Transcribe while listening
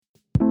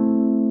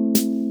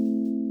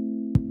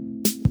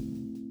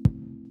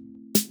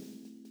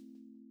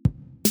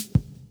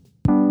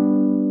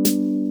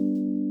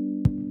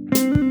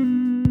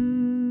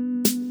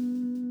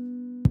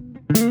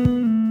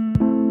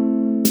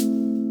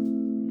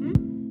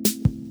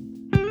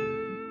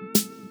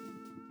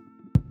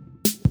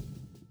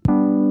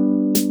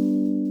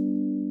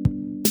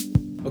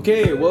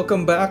Okay,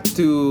 welcome back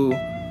to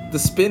the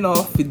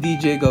spin-off with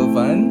DJ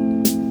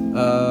Galvan.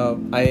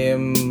 I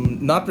am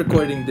not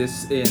recording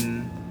this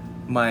in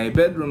my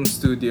bedroom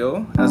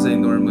studio as I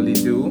normally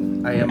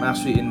do. I am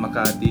actually in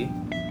Makati.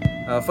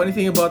 Funny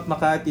thing about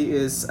Makati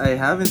is I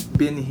haven't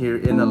been here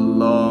in a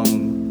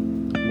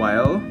long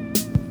while.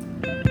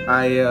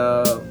 I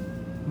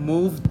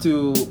moved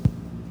to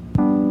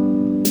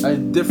a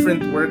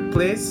different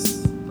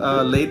workplace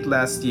late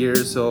last year,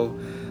 so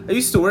I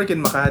used to work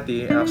in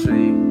Makati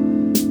actually,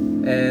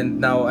 and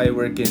now I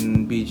work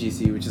in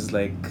BGC, which is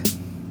like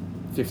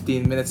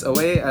 15 minutes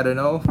away. I don't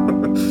know,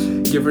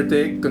 give or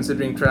take,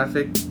 considering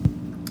traffic.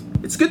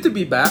 It's good to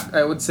be back,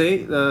 I would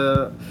say.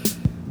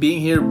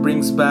 Being here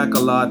brings back a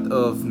lot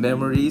of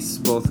memories,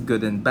 both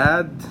good and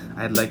bad.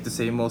 I'd like to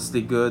say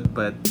mostly good,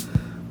 but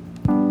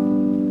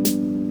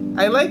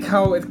I like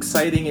how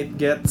exciting it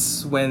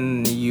gets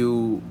when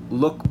you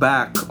look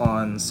back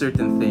on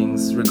certain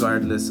things,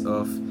 regardless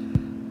of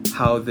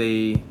how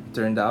they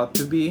turned out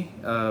to be.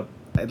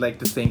 I'd like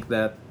to think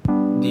that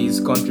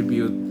these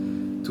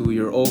contribute to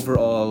your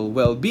overall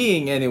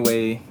well-being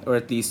anyway, or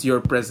at least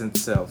your present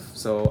self.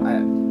 So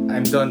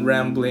I'm done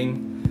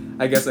rambling.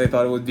 I guess I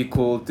thought it would be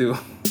cool to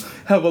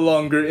have a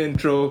longer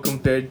intro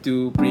compared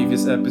to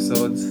previous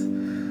episodes.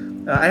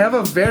 I have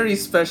a very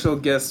special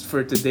guest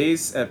for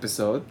today's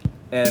episode,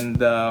 and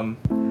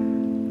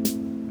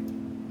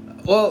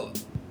well,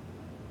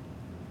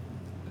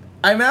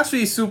 I'm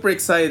actually super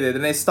excited,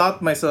 and I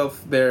stopped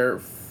myself there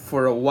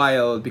for a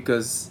while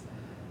because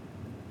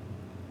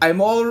I'm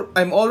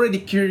already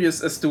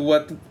curious as to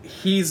what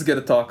he's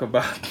gonna talk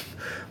about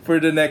for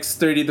the next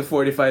 30 to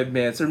 45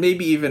 minutes, or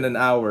maybe even an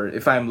hour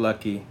if I'm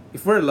lucky.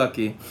 If we're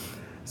lucky.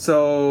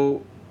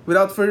 So,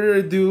 without further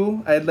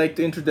ado, I'd like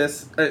to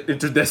introduce.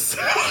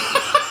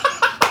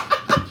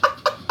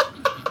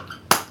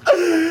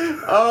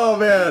 Oh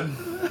man,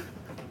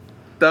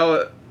 that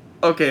was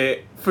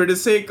okay. For the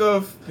sake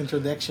of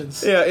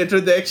Introductions.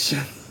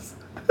 introductions.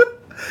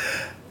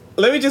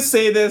 Let me just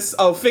say this.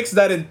 I'll fix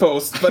that in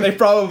post, but I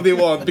probably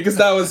won't because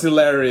that was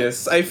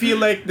hilarious. I feel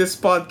like this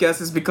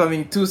podcast is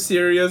becoming too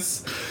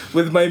serious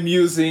with my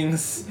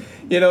musings.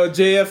 You know,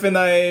 JF and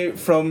I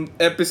from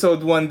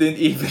episode 1 didn't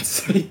even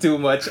say too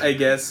much, I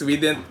guess. We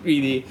didn't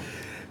really.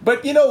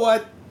 But you know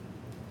what?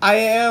 I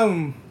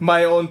am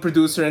my own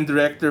producer and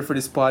director for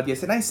this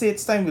podcast, and I say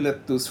it's time we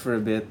let loose for a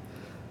bit.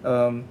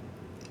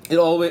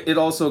 It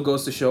also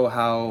goes to show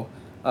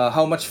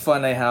how much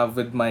fun I have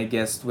with my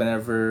guest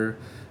whenever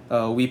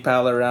we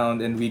pal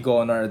around and we go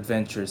on our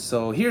adventures.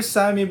 So here's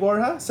Sammy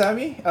Borja.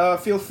 Sammy,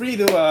 feel free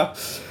to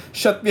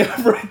shut me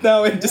up right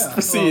now and just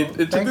proceed. Well,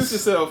 Introduce thanks.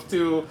 yourself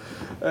to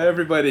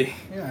everybody.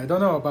 Yeah, I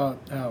don't know about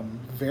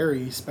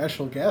very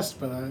special guest,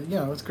 but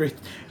it's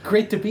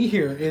great to be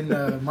here in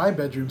my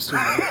bedroom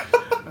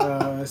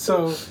studio.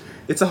 So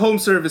It's a home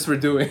service we're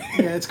doing.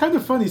 yeah, it's kind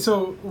of funny.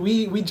 So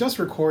we just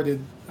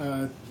recorded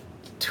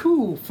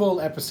 2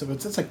 full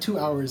episodes. It's like 2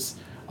 hours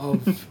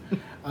of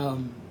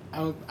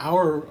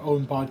our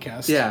own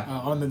podcast. Yeah.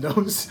 On the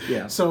nose.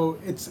 Yeah. So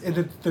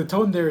the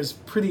tone there is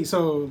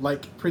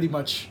pretty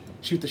much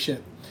shoot the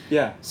shit.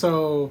 Yeah.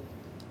 So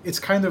it's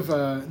kind of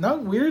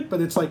not weird, but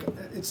it's like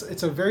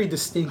it's a very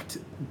distinct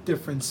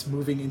difference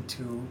moving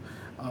into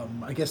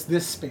I guess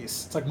this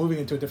space. It's like moving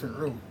into a different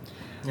room.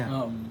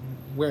 Yeah.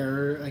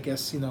 Where I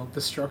guess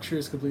the structure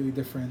is completely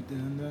different,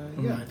 and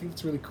yeah, I think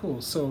it's really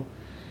cool. So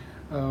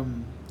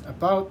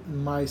about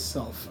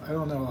myself, I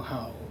don't know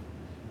how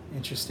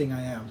interesting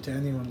I am to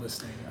anyone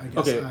listening. I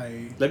guess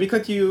Okay. Let me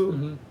cut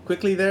you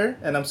quickly there,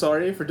 and I'm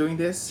sorry for doing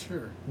this.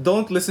 Sure.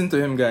 Don't listen to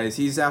him, guys.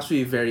 He's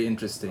actually very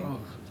interesting. Oh,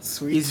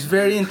 sweet. He's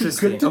very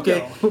interesting. Good to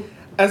Okay. know.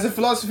 As a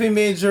philosophy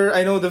major,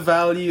 I know the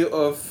value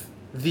of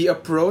the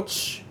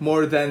approach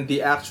more than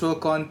the actual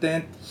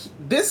content.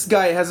 This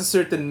guy has a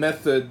certain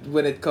method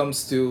when it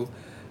comes to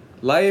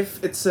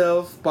life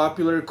itself,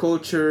 popular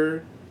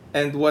culture,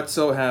 and what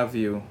so have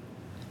you.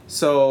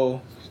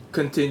 So,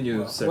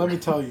 continue, Well, sir. let me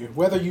tell you,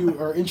 whether you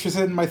are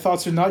interested in my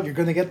thoughts or not, you're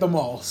gonna get them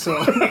all. So,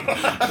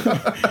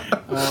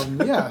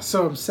 yeah.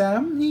 So I'm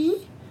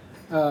Sammy,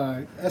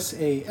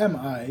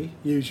 Sami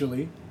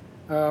usually.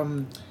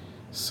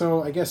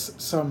 So I guess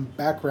some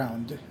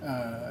background,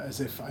 as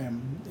if I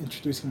am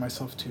introducing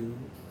myself to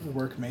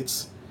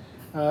workmates.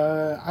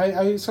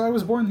 I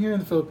was born here in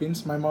the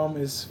Philippines. My mom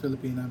is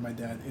Filipina, my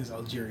dad is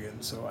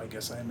Algerian. So I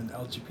guess I am an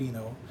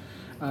Algipino.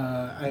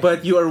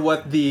 But you are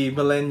what the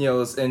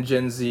millennials and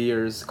Gen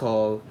Zers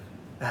call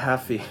a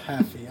halfie.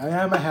 Happy. I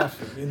am a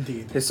happy,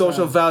 indeed. His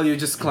social value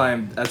just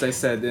climbed, as I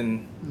said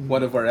in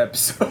one of our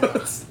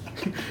episodes.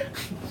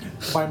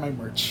 Buy my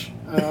merch,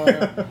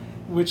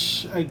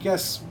 which I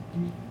guess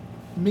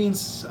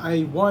means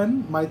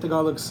my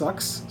Tagalog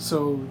sucks,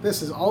 so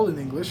this is all in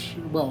English.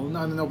 Well,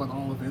 I don't know about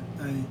all of it.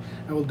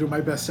 I will do my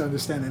best to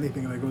understand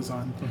anything that goes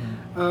on.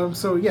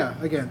 So yeah,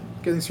 again,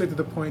 getting straight to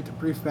the point, a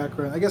brief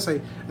background. I guess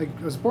I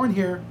was born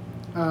here.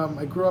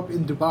 I grew up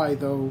in Dubai,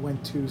 though.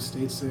 Went to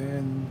States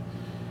and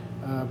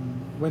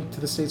went to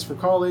the States for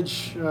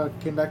college.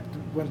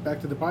 Went back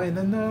to Dubai, and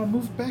then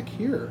moved back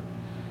here.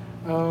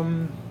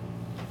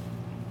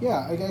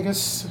 yeah, I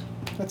guess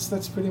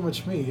that's pretty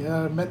much me.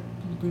 I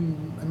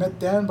met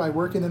Dan by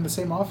working in the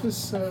same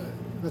office.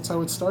 That's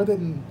how it started,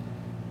 and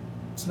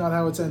it's not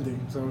how it's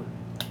ending. So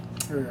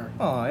here we are.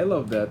 Oh, I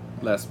love that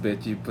last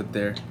bit you put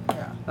there.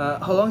 Yeah.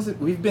 How long is it?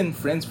 We've been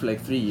friends for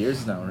like 3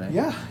 years now, right?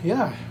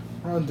 Yeah.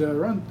 Around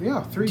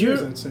 3 Do you-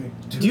 years, I'd say.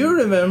 Do you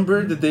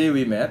remember the day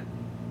we met?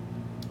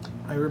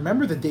 I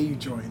remember the day you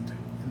joined,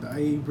 and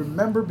I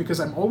remember because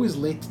I'm always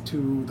late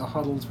to the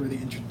huddles where they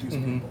introduce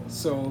Mhm. people.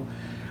 So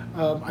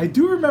I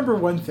do remember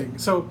one thing.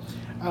 So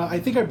I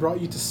think I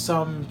brought you to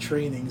some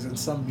trainings and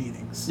some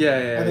meetings. Yeah,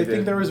 And you I think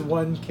did. there was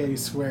one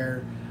case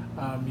where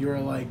you were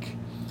like,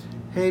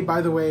 "Hey,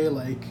 by the way,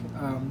 like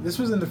this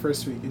was in the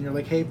first week," and you're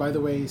like, "Hey, by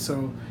the way,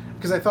 so."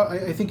 Because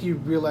I think you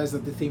realized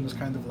that the theme was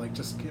kind of like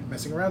just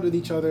messing around with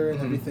each other and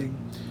Mhm. everything.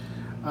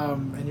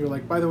 And you were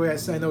like, by the way,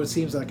 I know it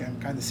seems like I'm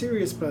kind of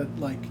serious, but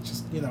like,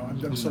 just,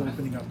 I'm still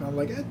opening up. And I'm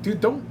like,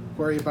 dude, don't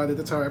worry about it.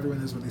 That's how everyone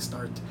is when they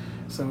start.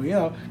 So,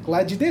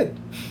 glad you did.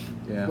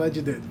 Yeah. Glad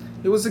you did.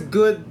 It was a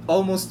good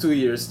almost 2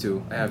 years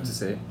too, I have to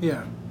say.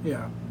 Yeah.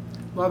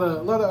 A lot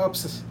of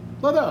ups.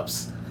 A lot of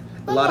ups.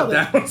 A lot of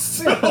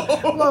downs.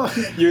 Yeah. Well,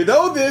 You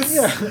know this.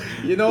 yeah.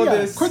 You know Yeah,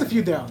 this. quite a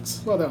few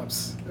downs. A lot of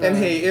ups. And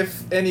hey,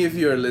 if any of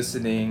you are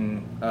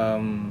listening,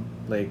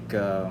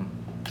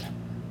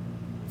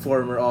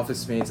 former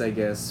office mates, I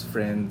guess,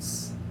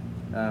 friends,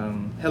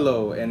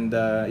 hello. And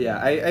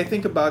I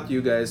think about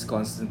you guys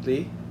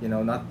constantly.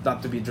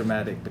 Not to be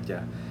dramatic, but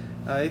yeah,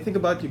 I think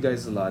about you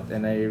guys a lot,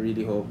 and I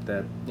really hope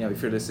that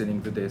if you're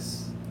listening to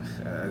this,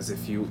 as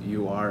if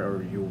you are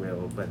or you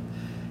will, but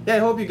yeah, I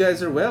hope you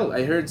guys are well.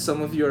 I heard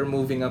some of you are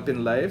moving up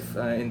in life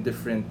in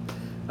different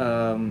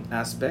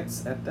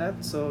aspects at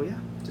that. So yeah,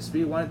 just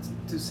really wanted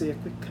to say a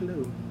quick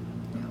hello.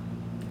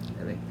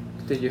 Anyway,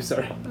 continue.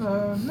 Sorry.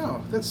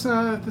 No,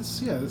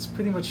 that's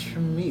pretty much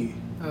me.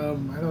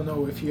 I don't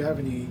know if you have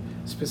any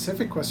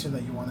specific question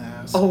that you want to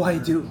ask. Oh, I or-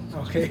 do.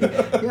 Okay,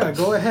 yeah,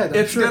 go ahead.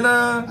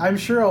 I'm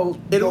sure I'll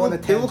It'll- go on a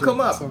it will tangent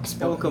come at up. some It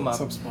spot- will come at up.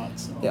 some spot.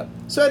 So. Yeah.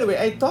 So anyway,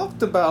 I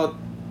talked about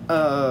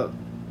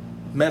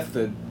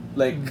method,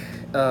 like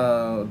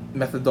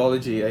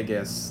methodology, I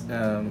guess,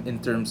 in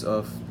terms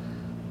of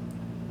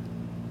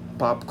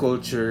pop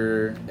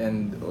culture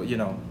and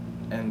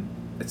and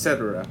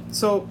etc.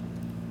 So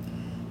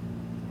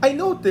I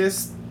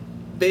noticed,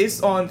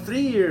 based on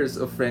 3 years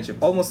of friendship,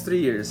 almost 3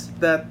 years,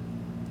 that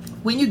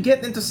when you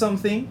get into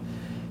something,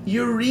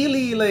 you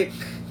really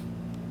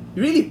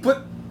you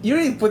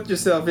really put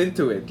yourself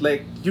into it.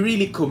 Like you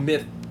really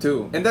commit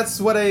to. And that's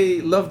what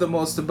I love the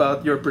most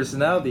about your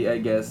personality, I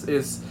guess,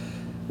 is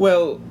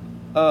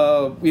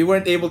we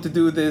weren't able to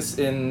do this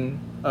in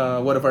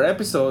one of our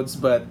episodes,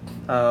 but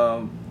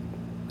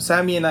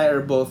Sammy and I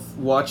are both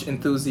watch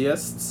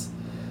enthusiasts.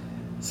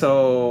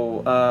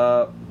 So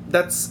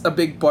that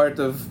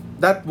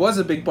was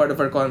a big part of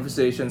our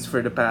conversations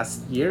for the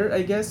past year,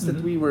 I guess, that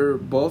Mhm. we were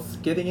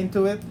both getting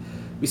into it.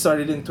 We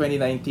started in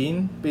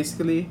 2019,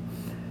 basically.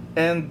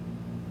 And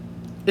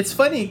it's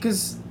funny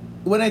because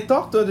when I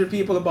talk to other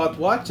people about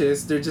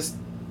watches, they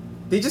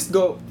just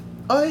go,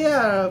 "Oh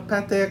yeah,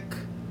 Patek,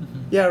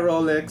 yeah,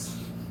 Rolex,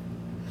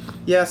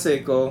 yeah,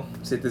 Seiko,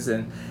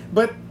 Citizen."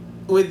 But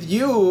with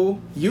you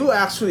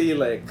actually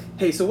like,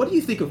 "Hey, so what do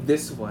you think of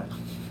this one?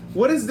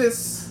 What is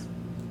this?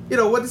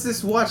 What does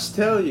this watch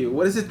tell you?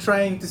 What is it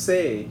trying to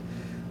say?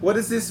 What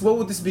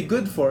would this be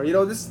good for?"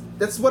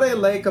 That's what I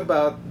like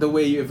about the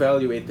way you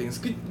evaluate things.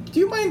 Do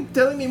you mind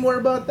telling me more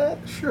about that?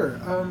 Sure.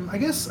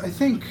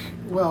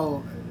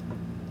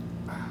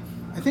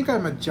 I think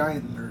I'm a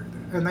giant nerd,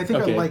 and I think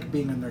Okay. I like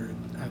being a nerd.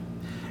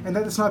 And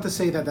that is not to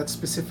say that that's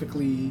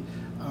specifically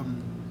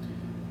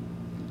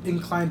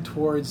inclined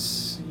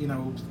towards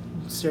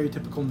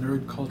stereotypical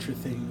nerd culture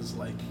things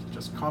like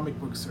just comic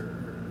books or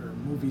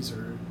movies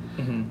or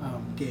Mm-hmm.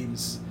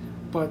 games,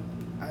 but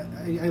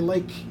I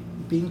like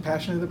being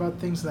passionate about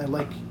things, and I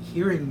like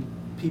hearing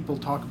people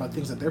talk about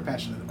things that they're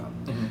passionate about.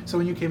 Mhm. So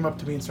when you came up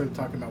to me and started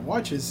talking about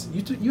watches,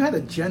 you had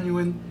a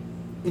genuine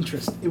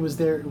interest. It was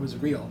there. It was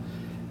real.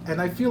 And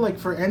I feel like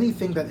for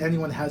anything that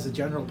anyone has a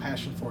general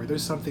passion for,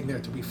 there's something there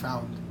to be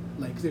found.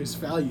 Like there's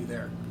value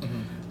there.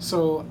 Mhm.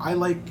 So I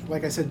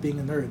like I said, being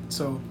a nerd.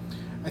 So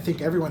I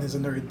think everyone is a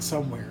nerd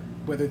somewhere,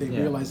 whether they Yeah.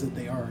 realize that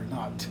they are or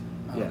not.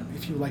 Yeah.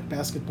 If you like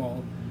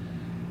basketball,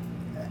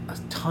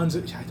 tons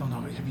of, I don't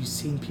know. Have you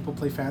seen people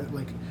play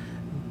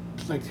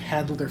like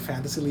handle their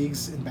fantasy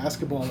leagues in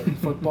basketball or in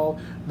football?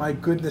 My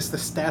goodness, the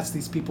stats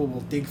these people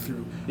will dig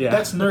through. Yeah.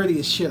 That's nerdy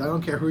as shit. I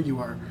don't care who you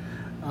are.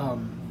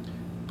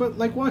 But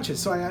like watches,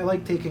 so I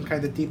like taking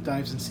kind of deep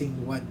dives and seeing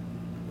what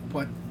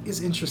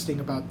is interesting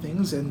about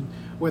things and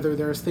whether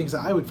there's things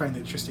that I would find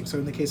interesting. So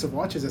in the case of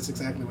watches, that's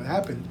exactly what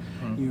happened.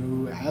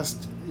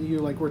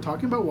 We're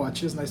talking about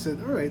watches, and I said,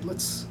 all right,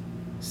 let's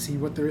see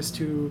what there is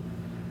to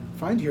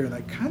find here. And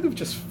I kind of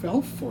just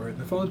fell for it.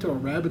 I fell into a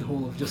rabbit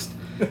hole of just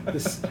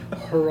this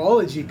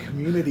horology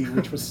community,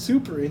 which was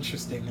super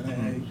interesting.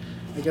 And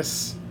I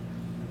guess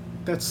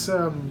that's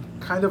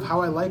kind of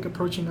how I like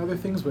approaching other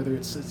things, whether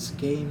it's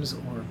games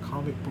or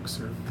comic books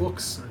or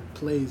books or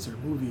plays or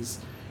movies.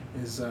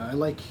 I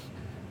like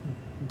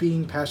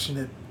being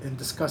passionate and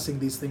discussing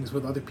these things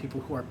with other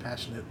people who are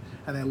passionate,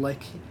 and I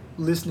like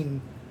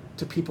listening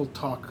to people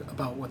talk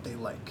about what they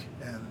like,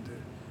 and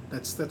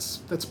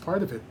that's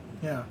part of it.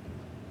 Yeah.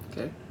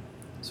 Okay.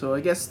 So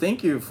I guess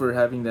thank you for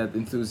having that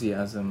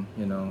enthusiasm,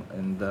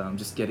 and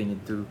just getting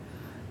into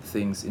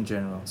things in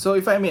general. So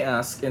if I may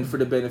ask, and for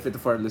the benefit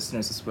of our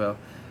listeners as well,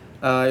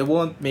 I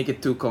won't make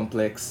it too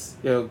complex,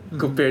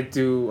 compared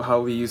to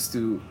how we used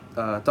to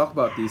talk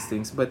about these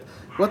things. But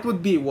what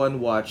would be one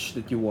watch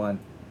that you want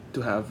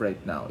to have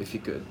right now, if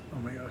you could? Oh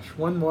my gosh,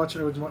 one watch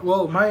I would want.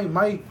 Well,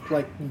 my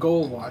like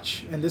goal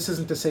watch, and this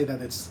isn't to say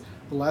that it's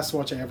the last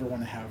watch I ever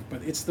want to have,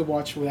 but it's the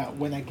watch without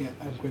when I'm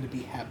going to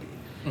be happy.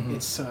 Mhm.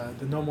 It's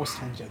the Nomos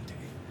Tangente.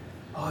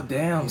 Oh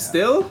damn! Yeah.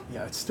 Still?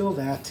 Yeah, it's still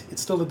that.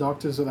 It's still the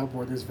Doctors Without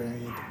Borders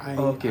variant.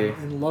 Okay.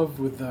 I'm in love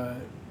with the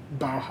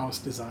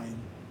Bauhaus design.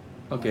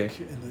 Okay. Like,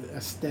 and the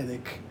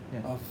aesthetic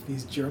Yeah. of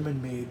these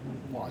German-made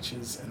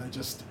watches, and I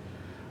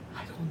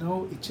don't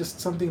know. It's just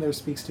something that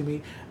speaks to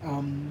me.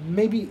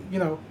 Maybe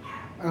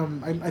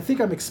I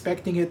think I'm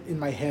expecting it in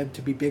my head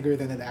to be bigger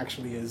than it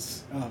actually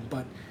is.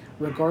 But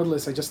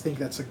regardless, I just think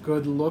that's a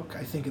good look.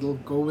 I think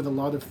it'll go with a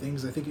lot of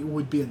things. I think it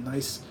would be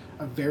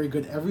a very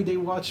good everyday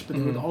watch, but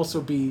it would Mhm.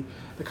 also be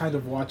the kind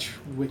of watch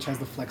which has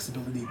the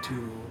flexibility to,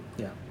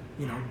 Yeah.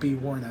 be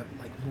worn at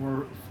like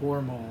more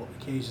formal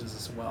occasions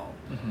as well.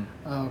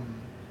 Mm-hmm.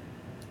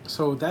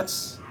 So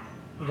that's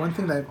one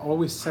thing that I've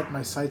always set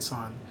my sights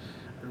on.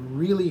 I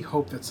really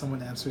hope that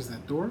someone answers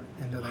that door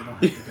and that I don't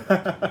have to get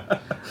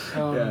up.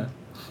 Yeah.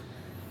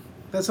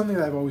 That's something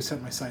that I've always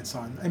set my sights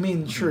on. I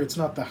mean, sure, it's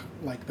not the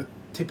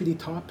tippity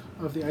top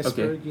of the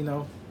iceberg,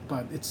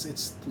 but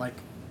it's like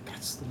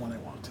that's the one I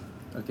want.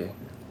 Okay.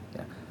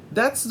 Yeah.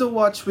 That's the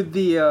watch with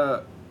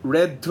the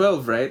red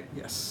 12, right?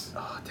 Yes.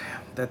 Oh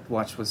damn, that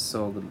watch was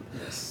so good.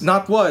 Yes.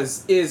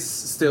 Is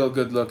still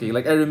good looking.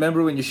 Like I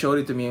remember when you showed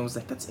it to me, I was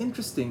like, that's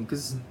interesting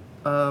because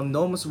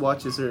Nomos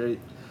watches are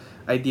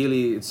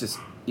ideally it's just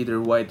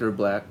either white or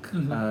black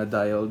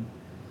dialed,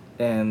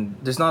 and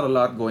there's not a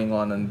lot going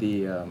on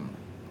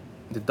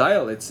the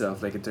dial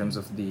itself, like in terms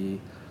of the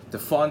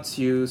fonts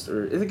used,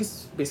 or I think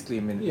it's basically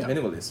a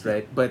minimalist,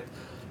 right? But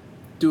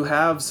to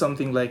have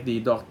something like the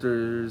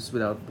Doctors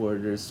Without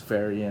Borders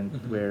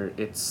variant, where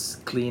it's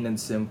clean and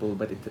simple,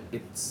 but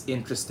it's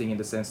interesting in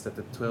the sense that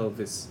the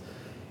 12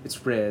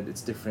 it's red,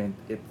 it's different,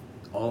 it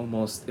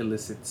almost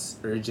elicits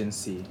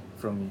urgency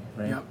from you,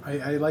 right? Yeah,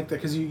 I like that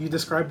because you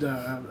described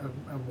a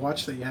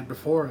watch that you had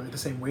before the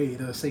same way,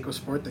 the Seiko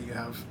Sport that you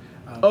have.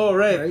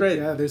 Right.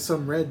 Yeah, there's a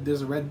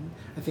red,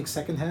 I think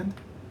secondhand.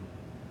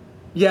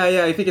 Yeah,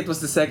 I think it was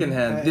the second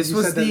hand. This you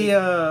was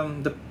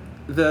said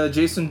the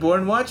Jason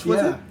Bourne watch,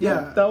 was it?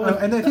 Yeah. That one.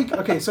 And I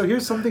think so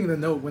here's something to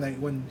note when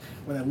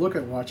I look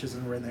at watches,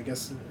 and when I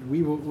guess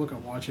we will look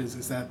at watches,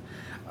 is that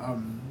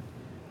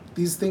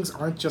these things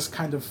aren't just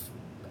kind of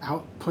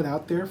put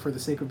out there for the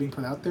sake of being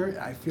put out there.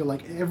 I feel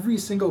like every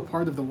single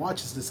part of the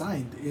watch is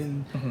designed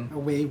in a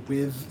way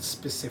with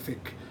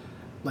specific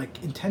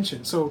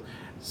intention. So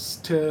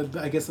to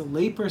I guess a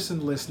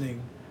layperson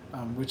listening,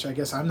 which I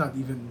guess I'm not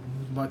even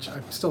much.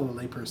 I'm still a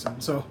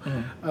layperson. So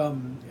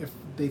if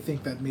they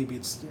think that maybe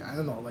it's I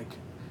don't know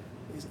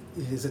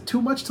is it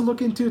too much to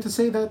look into to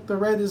say that the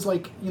red is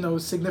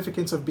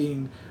significance of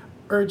being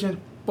urgent,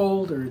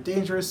 bold, or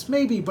dangerous?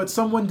 Maybe, but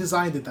someone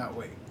designed it that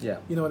way. Yeah.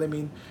 You know what I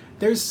mean?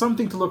 There's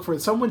something to look for.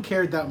 Someone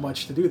cared that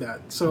much to do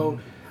that. So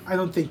I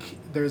don't think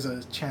there's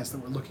a chance that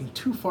we're looking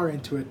too far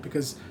into it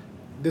because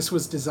this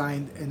was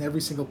designed and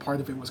every single part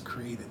of it was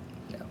created.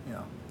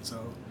 Yeah. So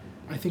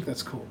I think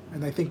that's cool.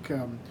 And I think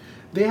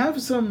they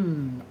have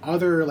some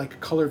other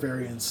color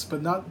variants,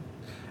 but not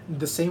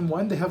the same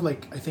one. They have I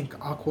think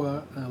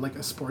aqua, like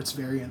a sports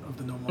variant of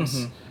the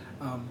Nomos.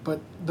 But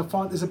the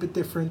font is a bit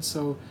different,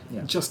 so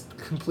just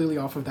completely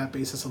off of that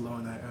basis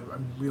alone,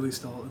 I'm really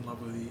still in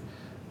love with the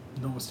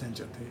Nomos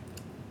Tangente.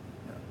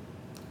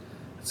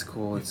 It's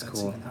cool. If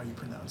that's even how you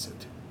pronounce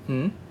it.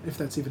 If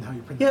that's even how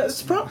you pronounce it. Yeah,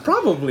 it's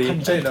probably.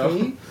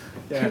 Tangente?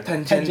 Yeah,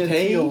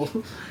 Tangential.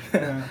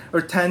 Yeah.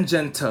 Or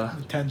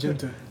tangenta.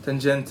 Tangenta.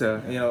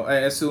 Tangenta. I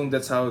assume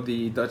that's how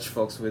the Dutch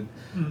folks would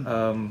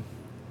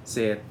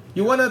say it.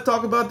 You want to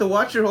talk about the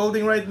watch you're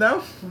holding right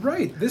now?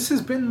 Right. This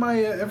has been my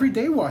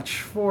everyday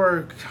watch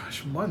for,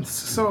 months.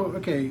 So,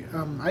 okay,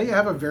 I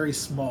have a very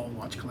small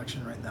watch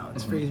collection right now.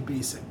 It's very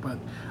basic, but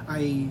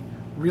I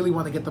really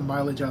want to get the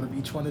mileage out of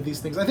each one of these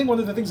things. I think one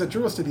of the things that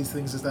drew us to these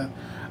things is that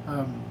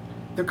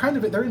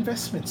they're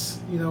investments,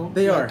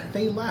 They are.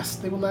 They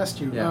last. They will last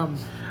you. Yeah.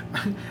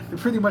 They're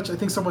pretty much, I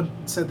think someone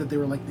said that they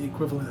were like the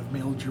equivalent of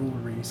male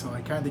jewelry, so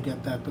I kind of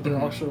get that, but they're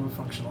also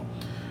functional.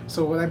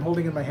 So what I'm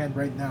holding in my hand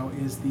right now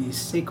is the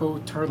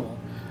Seiko Turtle.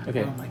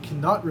 Okay. I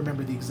cannot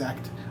remember the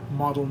exact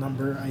model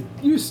number. I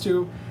used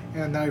to,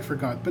 and now I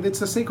forgot. But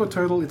it's a Seiko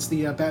Turtle. It's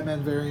the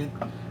Batman variant.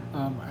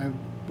 I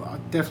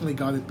definitely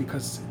got it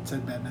because it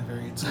said Batman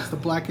variant. So it's the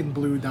black and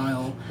blue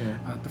dial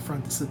at the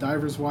front. It's the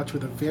diver's watch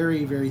with a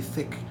very, very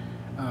thick,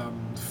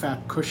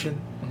 fat cushion.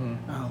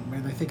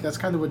 And I think that's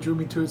kind of what drew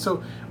me to it.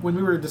 So when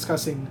we were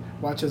discussing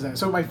watches,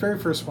 so my very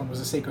first one was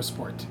a Seiko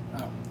Sport.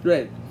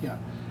 Right. Yeah.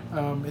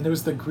 And it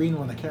was the green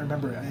one. I can't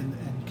remember. And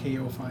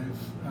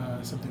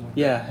KO5, something like that.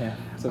 Yeah,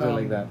 something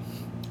like that.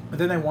 But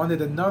then I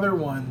wanted another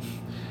one.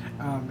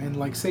 And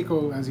like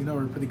Seiko, as you know,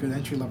 are pretty good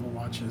entry level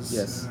watches.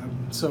 Yes.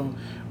 So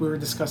we were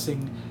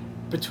discussing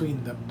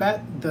between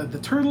the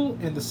turtle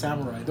and the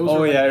samurai. Those Oh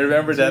were yeah, I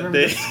remember that the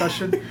day.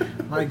 discussion.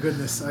 My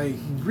goodness, I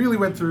really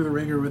went through the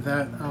ringer with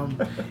that.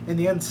 In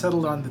the end,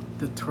 settled on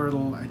the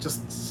turtle.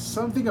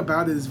 Something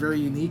about it is very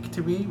unique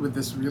to me with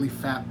this really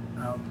fat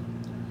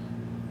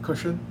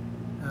cushion,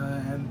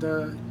 and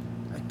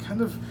I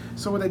kind of.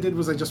 So what I did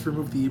was I just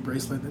removed the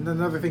bracelet. And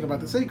another thing about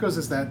the Seikos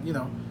is that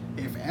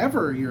if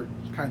ever you're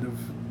kind of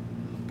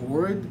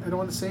bored, I don't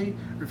want to say,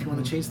 or if you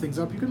want to change things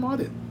up, you can mod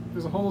it.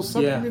 There's a whole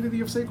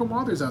sub-community of Seiko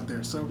modders out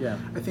there. So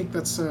I think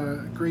that's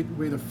a great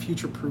way to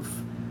future-proof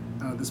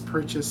this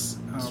purchase.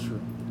 That's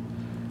true.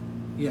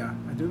 Yeah,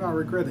 I do not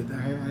regret it.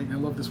 I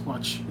love this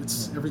watch.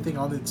 It's everything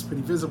on it's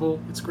pretty visible.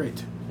 It's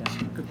great.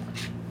 Yeah. Good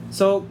watch.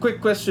 So,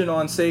 quick question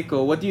on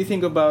Seiko. What do you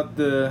think about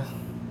the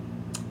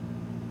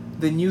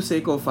new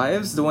Seiko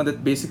 5s, the one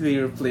that basically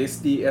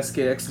replaced the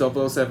SKX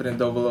 007 and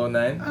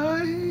 009?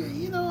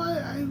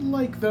 I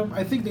like them.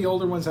 I think the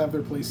older ones have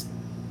their place.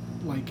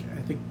 I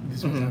think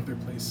these ones have their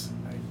place.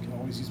 I can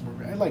always use more.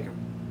 I like them.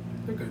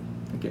 They're good.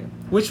 Okay.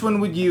 Which one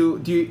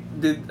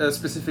did a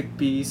specific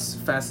piece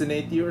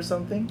fascinate you or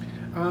something?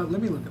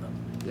 Let me look it up.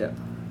 Yeah.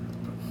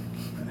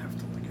 I'd have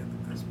to look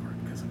at this part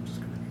because I'm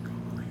just going to be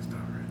googling stuff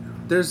right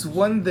now. There's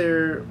one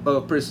there,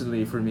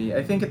 personally for me.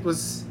 I think it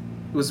was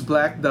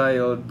black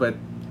dialed, but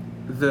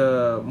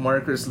the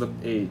markers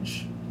looked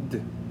aged.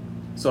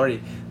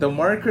 Sorry, the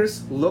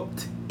markers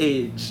looked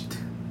aged.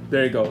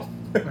 There you go.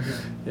 Okay.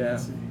 Yeah.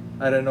 Let's see.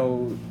 I don't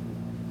know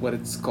what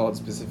it's called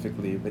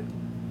specifically, but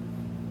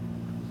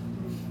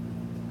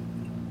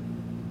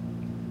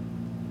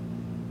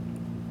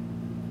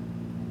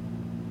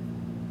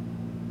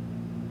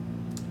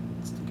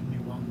It's taking me a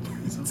while to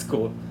look this up. it's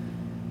cool.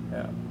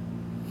 Yeah.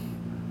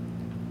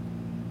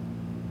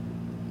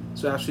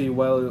 So actually,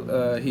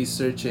 while he's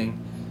searching,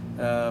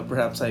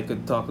 perhaps I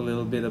could talk a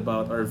little bit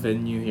about our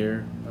venue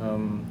here.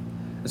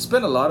 I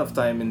spent a lot of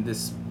time in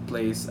this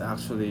place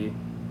actually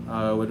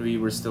when we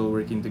were still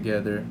working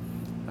together.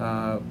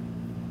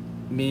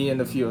 Me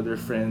and a few other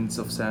friends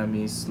of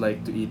Sammy's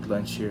like to eat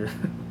lunch here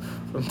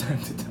from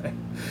time to time.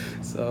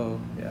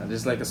 So yeah,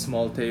 there's like a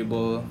small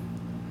table.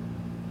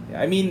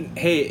 Yeah, I mean,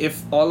 hey,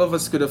 if all of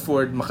us could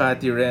afford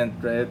Makati rent,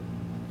 right?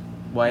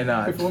 Why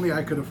not? If only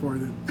I could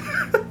afford it.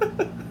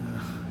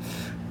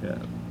 Yeah.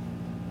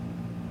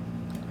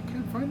 I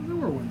can't find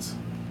newer ones.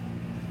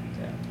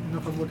 Yeah. I don't know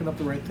if I'm looking up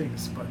the right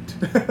things, but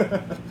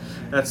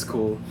That's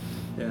cool.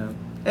 Yeah.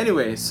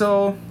 Anyway,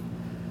 so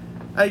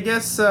I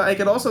guess I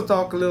could also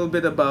talk a little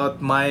bit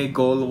about my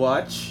goal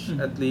watch,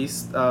 at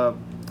least.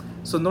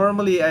 So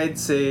normally I'd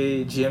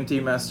say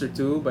GMT Master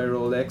 2 by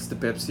Rolex, the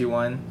Pepsi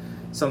one.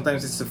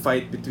 Sometimes it's a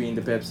fight between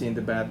the Pepsi and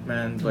the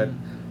Batman, but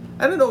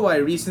I don't know why.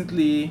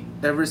 Recently,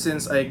 ever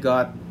since I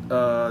got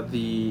I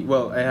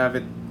have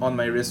it on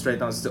my wrist right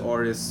now. It's the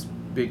Oris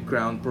Big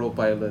Crown Pro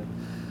Pilot.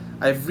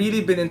 I've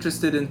really been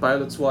interested in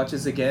pilot's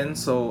watches again,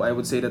 so I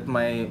would say that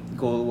my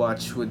goal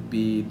watch would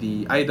be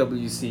the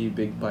IWC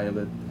Big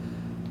Pilot.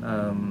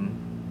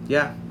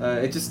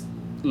 I just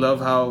love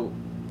how,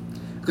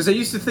 because I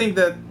used to think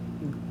that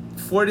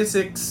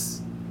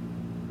 46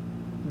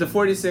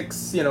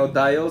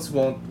 dials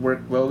won't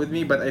work well with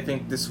me, but I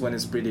think this one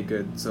is pretty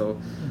good. So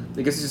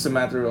I guess it's just a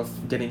matter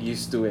of getting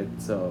used to it.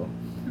 So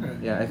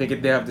yeah, I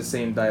think they have the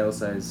same dial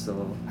size.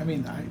 So I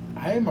mean,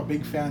 I am a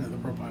big fan of the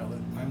Pro Pilot.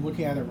 I'm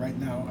looking at it right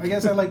now. I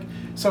guess I like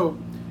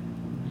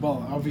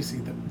well, obviously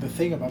the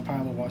thing about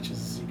pilot watches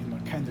is you can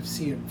kind of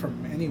see it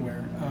from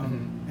anywhere,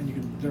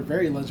 and they're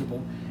very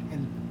legible,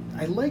 and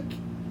I like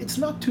it's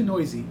not too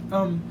noisy.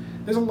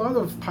 There's a lot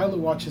of pilot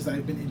watches that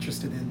I've been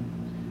interested in,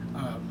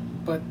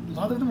 but a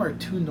lot of them are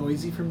too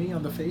noisy for me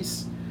on the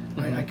face.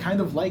 I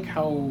kind of like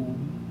how,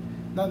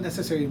 not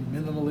necessarily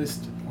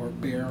minimalist or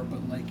bare,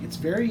 but like it's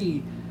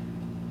very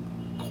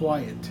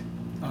quiet.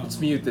 it's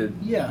muted.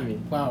 Yeah. You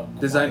mean. Wow.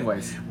 Design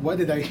wise. Why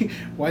did I?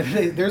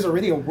 There's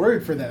already a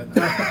word for that.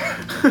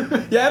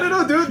 Yeah, I don't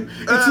know, dude.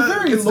 It's a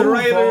very it's low the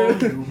writer.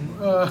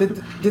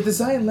 volume. The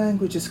design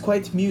language is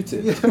quite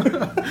muted. I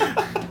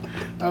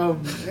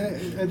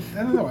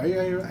don't know.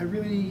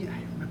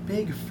 I'm a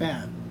big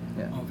fan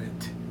of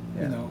it.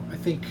 Yeah. You know, I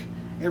think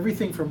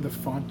everything from the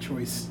font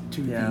choice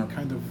to Yeah. the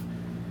kind of,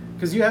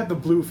 because you have the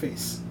blue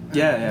face.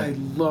 Yeah, and yeah. I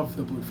love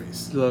the blue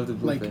face. Love the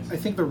blue like, face. I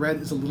think the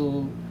red is a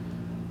little.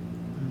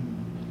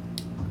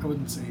 I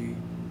wouldn't say.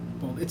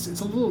 Well, it's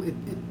a little. It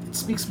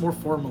speaks more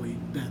formally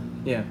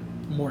than Yeah.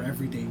 more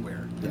everyday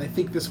wear. And I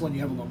think this one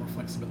you have a lot more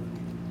flexibility.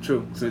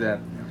 True that.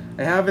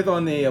 I have it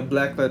on a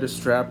black leather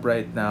strap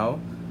right now.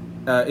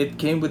 It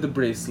came with the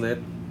bracelet,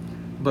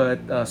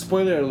 but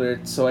spoiler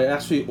alert, so I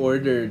actually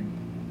ordered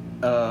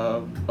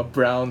a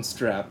brown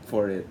strap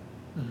for it.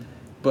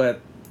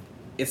 But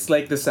it's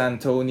like the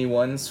Santoni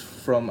ones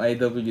from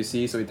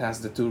IWC, so it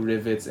has the two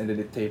rivets and then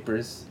it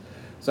tapers.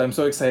 So I'm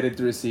so excited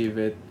to receive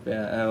it.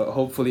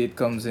 Hopefully it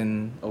comes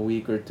in a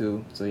week or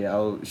two. So yeah,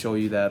 I'll show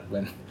you that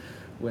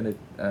when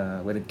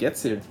it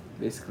gets here,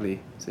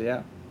 basically. So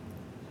yeah.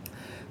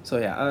 So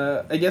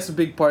yeah, I guess a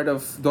big part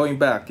of going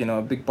back,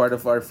 a big part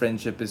of our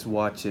friendship is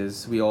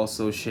watches. We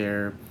also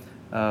share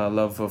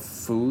love of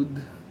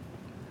food.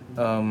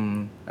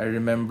 I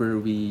remember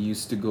we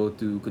used to go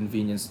to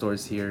convenience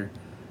stores here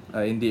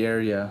in the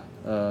area,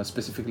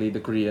 specifically the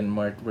Korean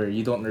Mart, where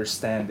you don't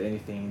understand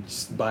anything,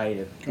 just buy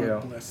it.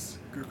 God bless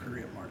your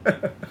Korean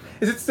Mart.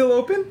 Is it still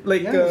open?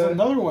 Like Yeah, there's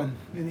another one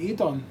in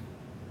Eton.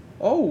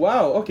 Oh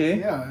wow! Okay.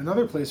 Yeah,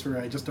 another place where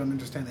I just don't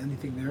understand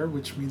anything there,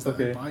 which means that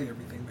Okay. I buy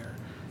everything there.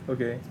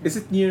 Okay. Is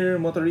it near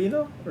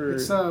Motorino or?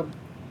 It's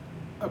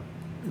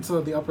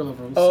the upper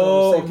level.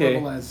 Oh, so same okay.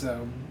 level as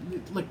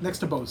like next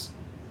to Bose.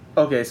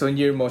 Okay, so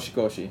near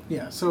Moshikoshi.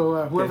 Yeah.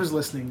 So whoever's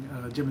listening,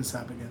 Jim and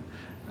Sap again.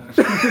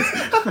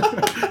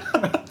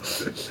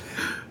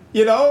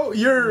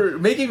 You're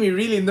making me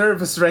really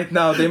nervous right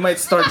now. They might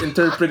start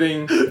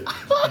interpreting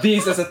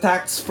these as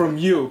attacks from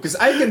you, because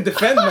I can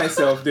defend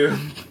myself, dude.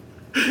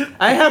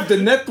 I have the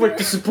network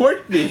to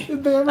support me.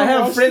 I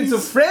have friends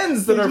of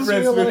friends that are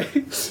friends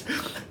with.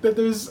 That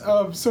there's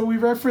so we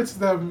referenced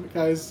them,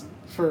 guys,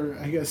 for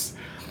I guess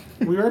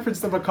we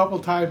referenced them a couple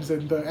times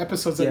in the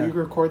episodes that we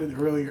recorded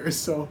earlier.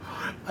 So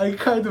I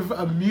kind of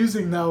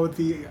amusing now with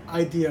the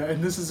idea,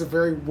 and this is a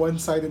very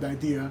one-sided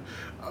idea.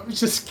 I'm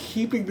just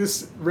keeping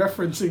this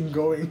referencing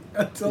going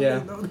until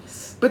they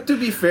notice. But to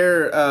be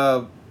fair,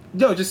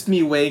 just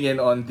me weighing in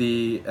on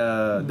the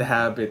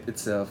habit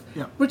itself.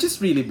 Yeah. We're just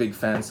really big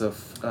fans of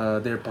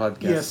their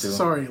podcast Yes, too.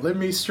 sorry. Let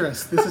me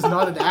stress. This is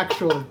not an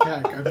actual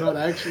attack. I'm not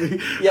actually.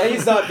 Yeah,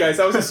 he's not, guys.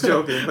 I was just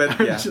joking, but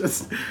I'm yeah.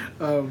 just.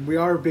 We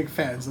are big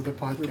fans of the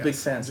podcast. We're big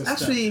fans. Just,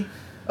 Actually,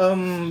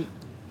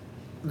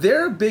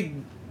 they're a big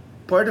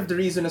part of the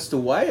reason as to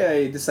why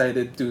I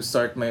decided to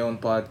start my own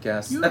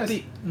podcast.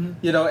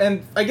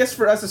 And I guess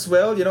for us as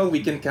well,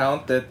 we can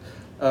count that.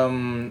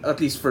 At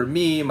least for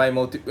me, my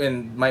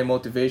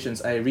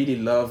motivations, I really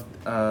loved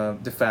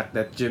the fact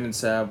that Jim and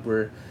Sab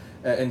were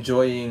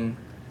enjoying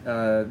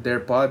their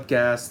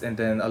podcast, and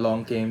then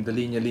along came the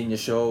Linya Linya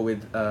show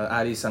with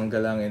Ali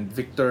Sanggalang and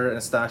Victor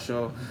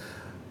Anastasio,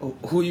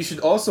 who you should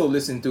also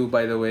listen to,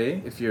 by the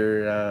way, if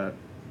you're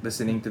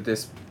listening to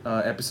this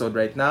episode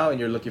right now and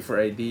you're looking for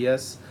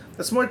ideas.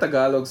 That's more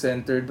Tagalog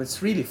centered, but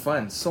it's really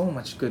fun. So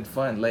much good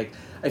fun. Like,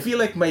 I feel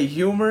like my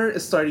humor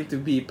is starting to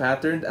be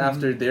patterned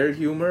after their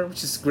humor,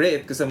 which is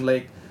great, because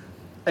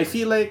I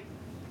feel like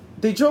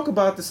they joke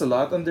about this a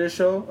lot on their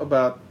show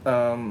about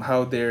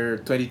how they're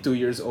 22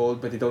 years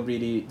old, but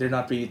they're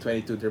not really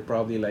 22. They're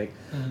probably like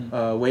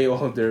way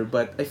older.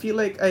 But I feel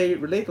like I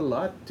relate a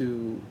lot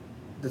to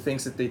the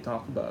things that they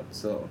talk about.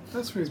 So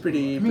that's really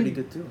pretty cool. pretty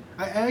good too.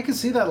 I can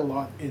see that a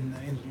lot in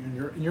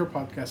your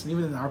podcast, and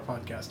even in our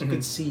podcast. You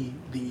can see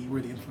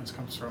where the influence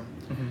comes from.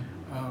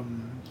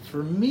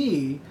 For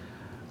me,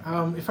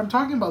 if I'm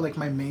talking about like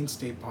my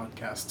mainstay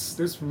podcasts,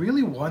 there's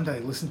really one that I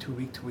listen to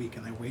week,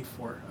 and I wait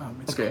for.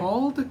 It's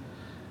called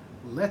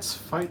Let's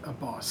Fight a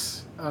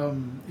Boss.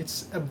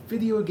 It's a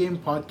video game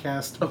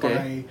podcast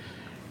by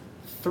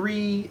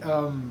three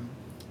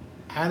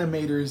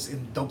animators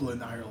in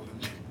Dublin,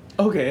 Ireland.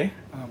 Okay.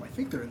 I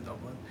think they're in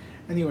Dublin.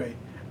 Anyway,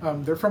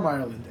 they're from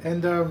Ireland,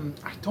 and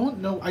I don't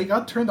know. I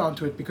got turned on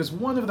to it because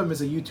one of them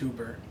is a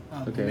YouTuber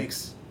who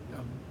makes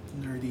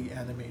nerdy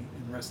anime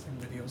and wrestling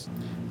videos.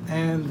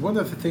 And one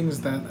of the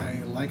things that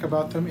I like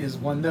about them is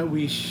one that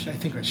I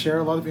think I share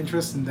a lot of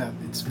interest in, that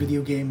it's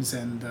video games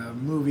and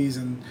movies,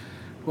 and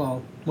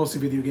well,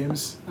 mostly video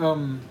games.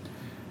 And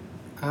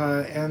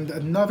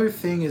another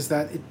thing is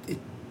that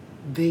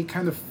they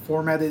kind of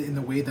format it in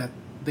a way that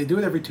they do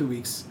it every 2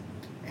 weeks.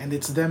 And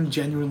it's them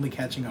genuinely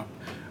catching up,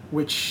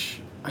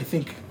 which I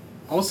think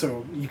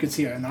also you could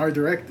see in our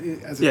direct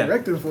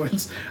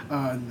influence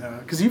on,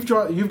 because you've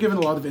given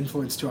a lot of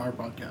influence to our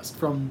podcast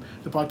from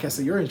the podcast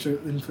that you're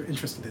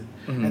interested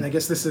in, and I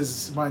guess this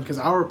is mine because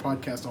our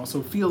podcast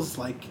also feels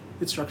like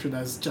it's structured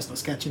as just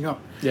us catching up.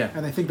 Yeah.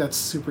 And I think that's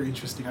super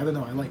interesting. I don't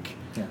know. I like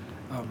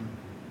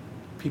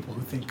people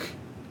who think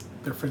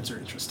their friends are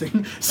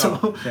interesting.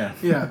 So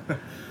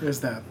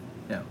there's that.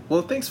 Yeah.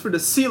 Well, thanks for the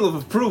seal of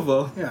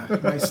approval. Yeah,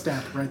 nice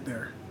stamp right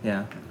there.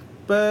 Yeah.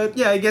 But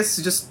yeah, I guess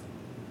just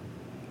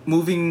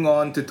moving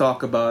on to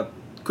talk about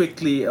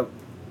quickly...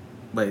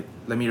 wait,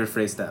 let me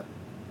rephrase that.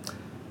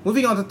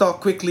 Moving on to talk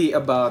quickly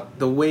about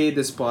the way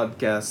this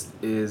podcast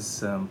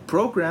is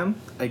programmed,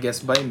 I guess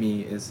by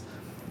me, is...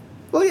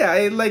 Well, yeah,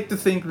 I like to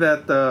think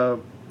that the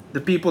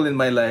people in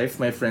my life,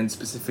 my friends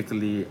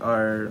specifically,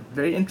 are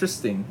very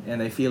interesting.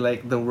 And I feel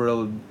like the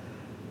world...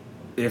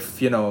 If,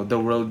 the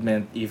world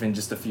meant even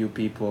just a few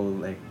people,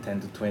 like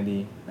 10 to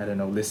 20, I don't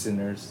know,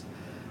 listeners,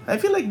 I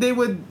feel like they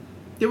would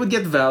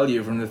get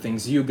value from the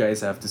things you guys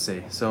have to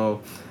say.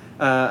 So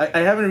I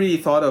haven't really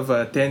thought of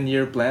a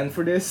 10-year plan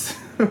for this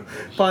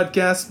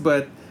podcast,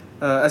 but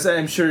as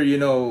I'm sure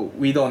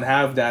we don't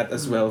have that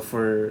as well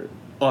for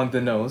On the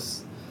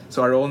Nose,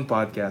 so our own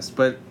podcast.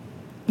 But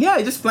yeah,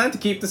 I just plan to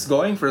keep this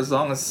going for as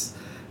long as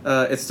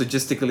it's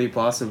logistically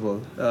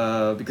possible.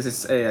 Because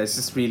it's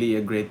just really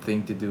a great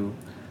thing to do.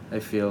 I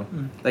feel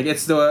like I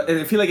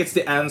feel like it's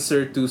the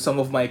answer to some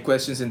of my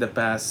questions in the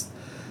past,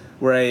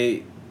 where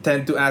I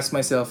tend to ask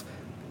myself,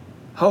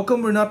 how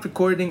come we're not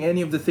recording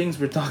any of the things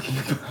we're talking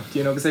about?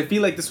 You know, because I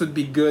feel like this would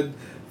be good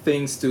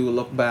things to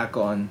look back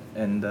on,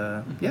 and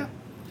yeah.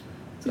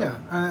 So. Yeah,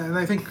 and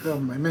I think I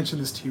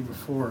mentioned this to you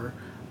before,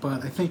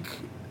 but I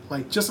think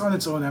like just on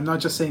its own, I'm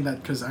not just saying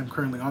that because I'm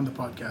currently on the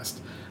podcast,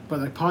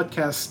 but a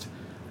podcast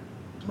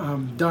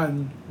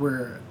done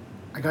where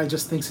a guy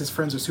just thinks his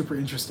friends are super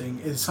interesting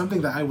is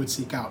something that I would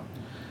seek out.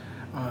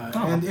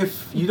 And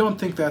if you don't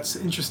think that's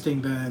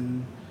interesting,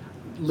 then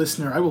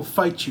listener, I will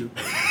fight you.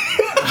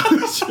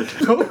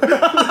 Stop!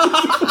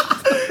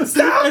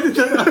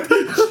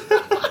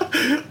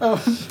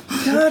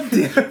 God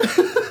damn.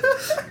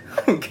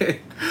 Okay.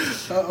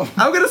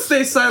 I'm gonna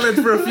stay silent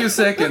for a few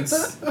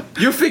seconds.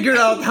 You figure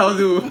out how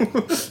to.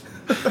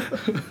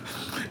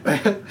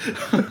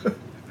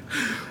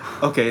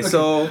 Okay,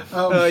 so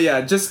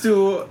yeah, just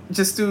to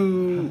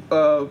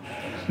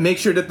make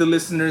sure that the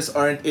listeners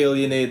aren't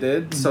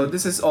alienated. So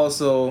this is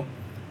also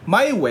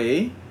my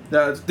way.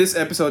 This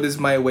episode is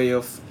my way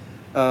of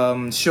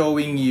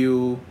showing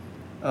you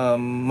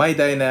my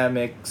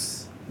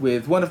dynamics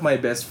with one of my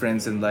best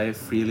friends in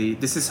life. Really,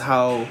 this is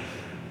how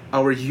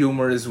our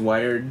humor is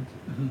wired.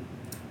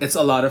 It's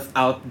a lot of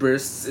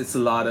outbursts. It's a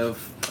lot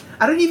of,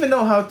 I don't even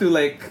know how to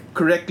like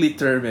correctly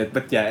term it,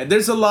 but yeah,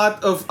 there's a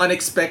lot of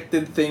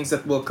unexpected things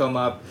that will come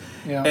up,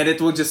 and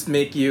it will just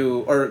make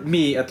you, or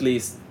me at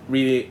least,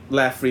 really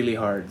laugh really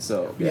hard.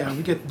 So yeah,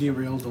 we get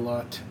derailed a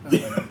lot.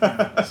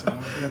 So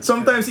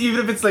sometimes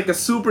even if it's like a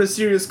super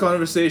serious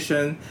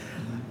conversation,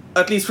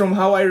 at least from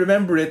how I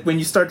remember it, when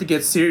you start to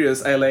get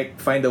serious, I like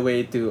find a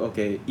way to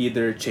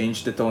either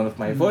change the tone of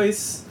my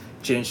voice,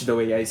 change the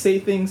way I say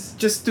things,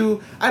 just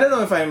to, I don't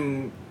know if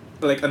I'm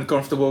like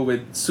uncomfortable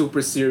with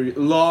super serious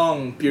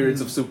long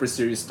periods of super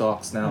serious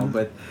talks now,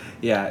 but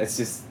yeah, it's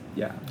just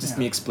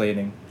me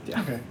explaining.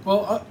 Okay,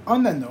 well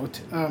on that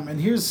note,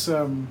 and here's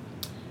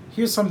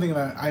something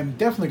that I'm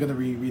definitely going to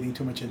be reading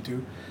too much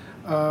into.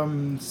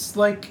 It's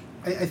like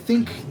I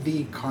think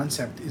the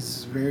concept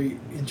is very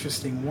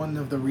interesting. One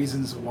of the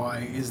reasons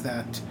why is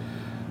that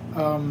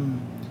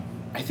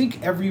I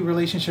think every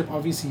relationship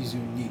obviously is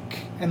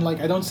unique, and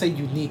like I don't say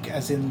unique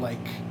as in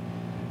like,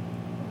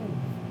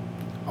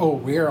 oh,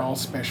 we're all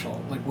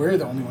special, like we're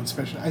the only ones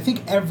special. I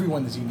think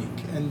everyone is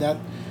unique, and that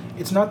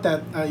it's not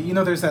that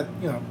there's that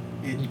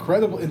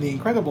incredible in the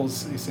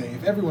Incredibles they say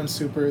if everyone's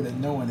super then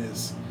no one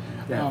is.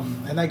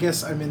 And I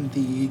guess I'm in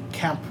the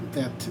camp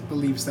that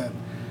believes that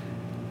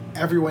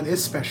everyone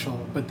is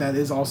special, but that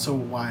is also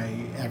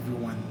why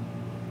everyone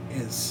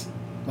is,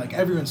 like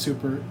everyone's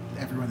super,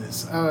 everyone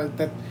is.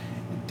 That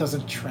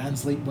doesn't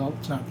translate well.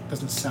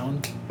 Doesn't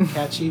sound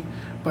catchy,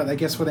 but I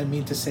guess what I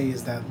mean to say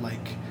is that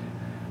like,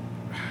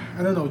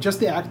 I don't know, just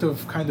the act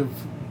of kind of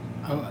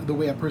the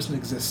way a person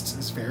exists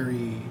is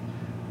very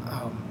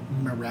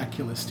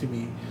miraculous to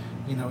me.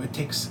 You know, it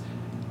takes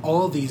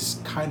all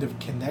these kind of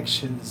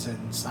connections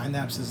and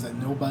synapses that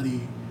nobody,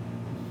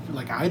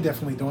 like I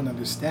definitely don't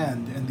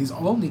understand, and these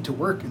all need to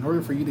work in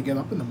order for you to get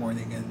up in the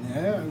morning,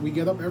 and we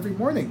get up every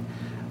morning.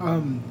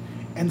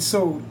 And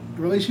so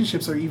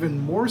relationships are even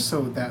more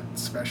so that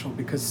special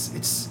because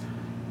it's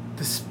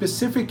the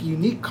specific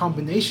unique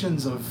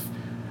combinations of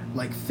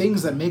like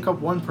things that make up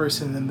one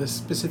person and the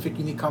specific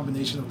unique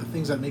combination of the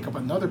things that make up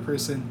another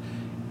person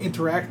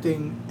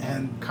interacting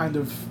and kind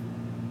of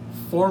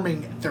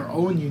forming their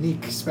own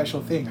unique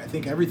special thing. I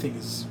think everything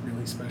is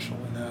really special,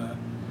 and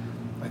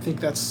I think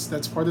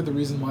that's part of the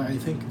reason why I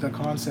think the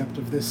concept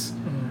of this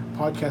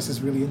podcast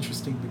is really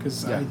interesting,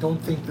 because I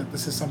don't think that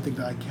this is something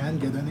that I can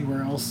get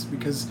anywhere else,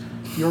 because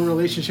your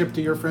relationship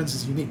to your friends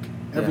is unique,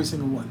 every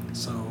single one.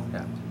 So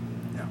yeah.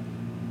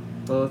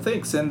 Well,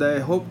 thanks, and I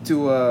hope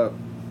to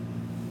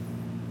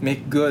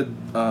make good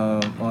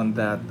on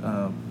that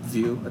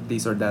view, at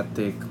least, or that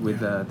take with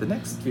the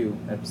next few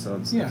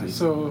episodes. Yeah.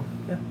 So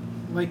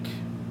like,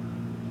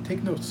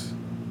 take notes.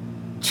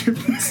 Chip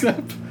this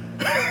up.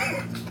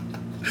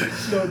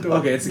 No, don't.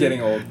 Okay, it's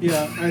getting old.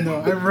 Yeah, I know.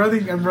 I'm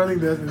running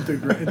that into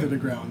the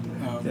ground.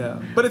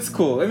 But it's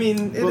cool. I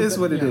mean, it is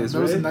what it is.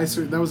 That was a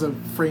nicer. That was a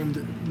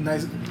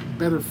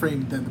better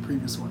framed than the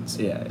previous ones.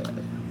 Yeah.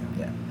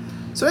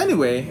 So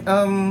anyway,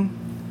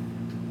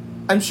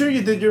 I'm sure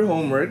you did your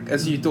homework,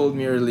 as you told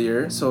me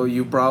earlier. So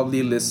you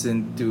probably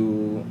listened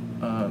to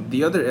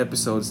the other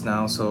episodes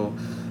now. So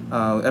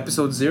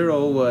episode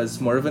 0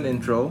 was more of an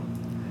intro,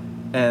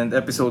 and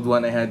episode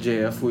 1 I had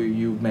JF, who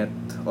you met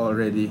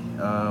already.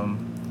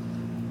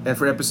 And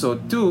for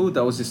episode 2,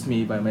 that was just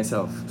me by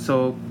myself.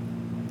 So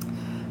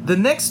the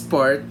next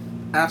part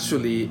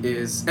actually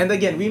is, and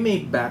again, we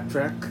may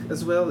backtrack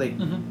as well, like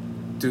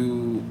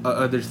to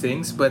other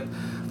things. But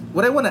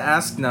what I want to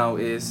ask now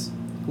is,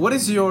 what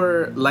is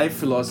your life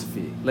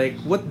philosophy? Like,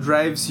 what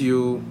drives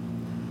you,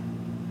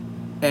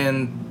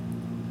 and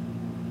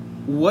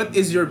what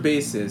is your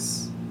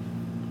basis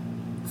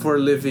for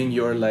living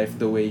your life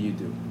the way you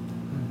do?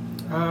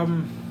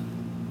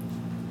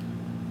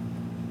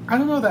 I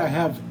don't know that I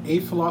have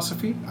a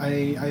philosophy.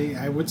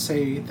 I would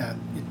say that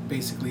it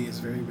basically is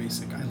very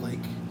basic. I like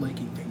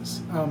liking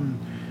things.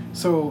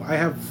 So I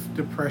have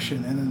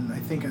depression, and then I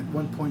think at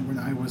one point when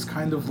I was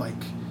kind of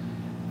like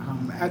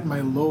at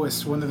my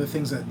lowest, one of the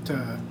things that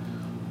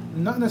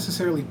not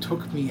necessarily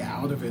took me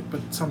out of it,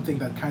 but something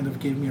that kind of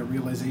gave me a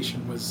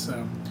realization was,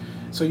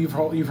 so you've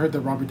heard the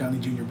Robert Downey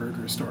Jr.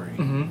 burger story,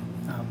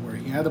 where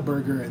he had a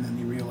burger and then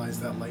he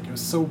realized that like it was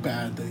so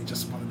bad that he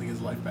just wanted to get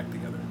his life back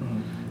together.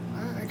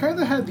 I kind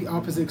of had the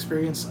opposite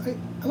experience.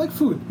 I like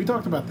food. We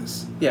talked about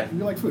this. Yeah.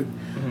 We like food.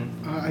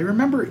 I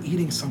remember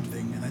eating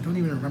something, and I don't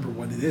even remember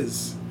what it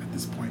is at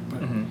this point,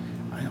 but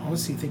I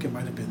honestly think it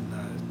might have been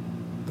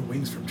the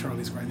wings from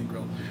Charlie's Grinding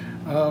Grill.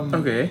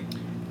 Okay.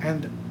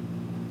 And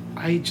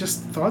I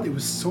just thought it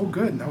was so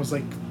good, and I was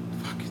like,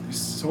 fuck, there's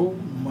so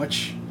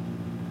much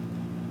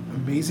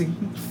amazing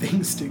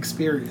things to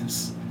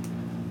experience,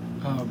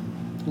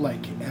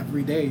 like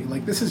every day.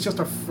 Like this is just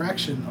a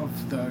fraction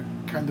of the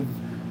kind of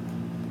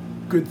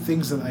good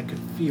things that I could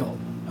feel,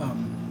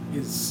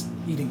 is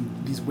eating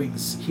these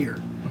wings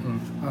here.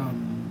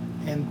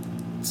 And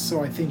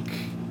so I think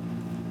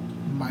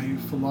my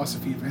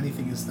philosophy, if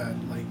anything, is that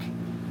like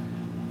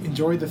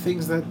enjoy the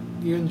things that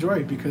you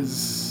enjoy,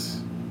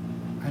 because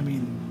I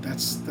mean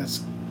that's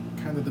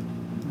kind of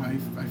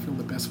I feel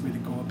the best way to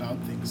go about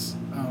things.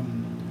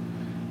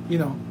 You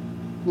know,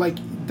 like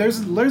there's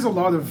a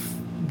lot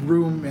of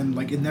room and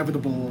like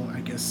inevitable,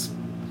 I guess,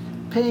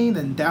 pain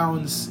and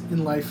downs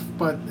in life,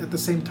 but at the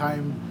same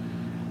time,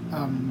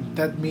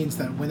 that means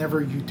that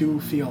whenever you do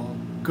feel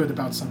good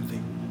about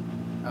something,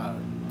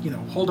 you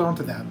know, hold on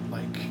to that,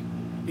 like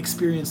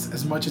experience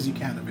as much as you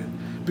can of it,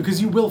 because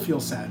you will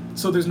feel sad,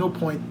 so there's no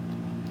point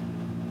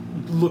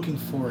looking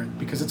for it,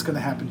 because it's going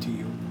to happen to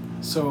you.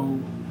 So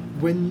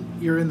when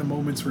you're in the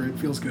moments where it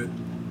feels good,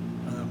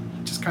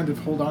 just kind of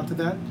hold on to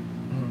that.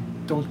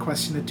 Don't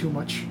question it too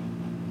much.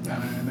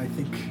 And I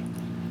think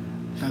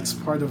that's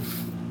part of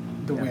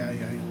the way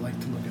I like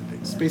to look at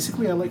things.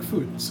 Basically, I like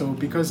food. So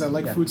because I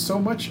like food so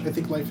much, I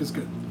think life is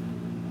good.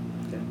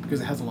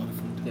 Because it has a lot of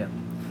food. Yeah.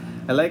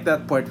 I like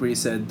that part where you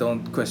said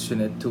don't question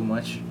it too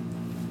much.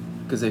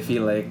 Because I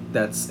feel like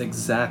that's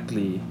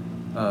exactly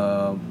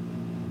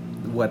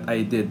what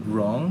I did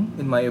wrong,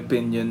 in my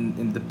opinion,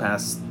 in the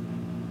past,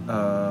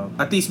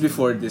 at least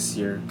before this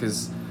year.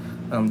 Because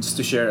just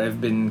to share,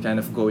 I've been kind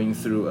of going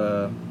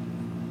through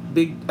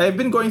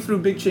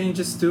big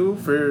changes too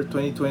for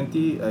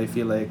 2020. I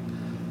feel like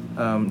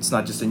it's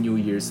not just a New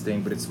Year's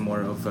thing, but it's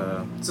more of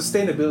a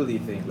sustainability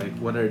thing. Like,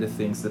 what are the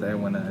things that I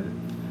want to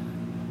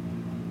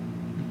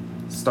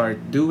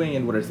start doing,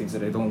 and what are things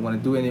that I don't want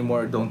to do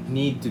anymore, don't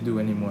need to do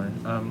anymore.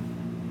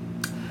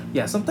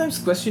 Yeah, sometimes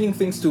questioning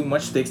things too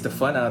much takes the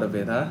fun out of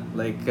it, huh?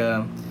 Like,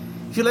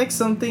 if you like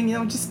something, you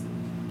know, just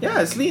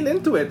lean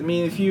into it. I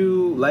mean, if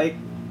you like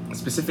a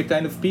specific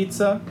kind of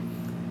pizza,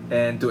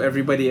 and to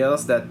everybody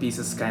else that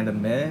pizza's kind of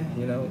meh,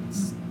 you know,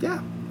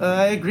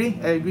 I agree,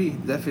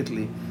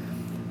 definitely.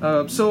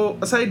 So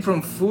aside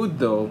from food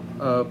though,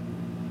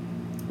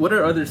 what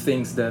are other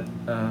things that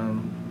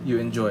you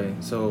enjoy?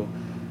 So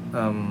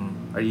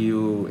are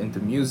you into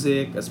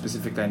music, a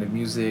specific kind of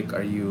music?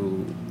 Are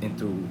you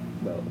into,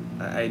 well,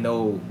 I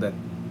know that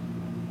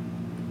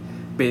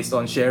based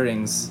on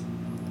sharings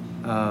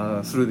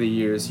through the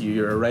years,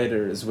 you're a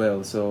writer as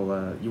well.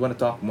 So you want to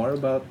talk more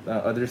about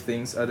other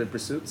things, other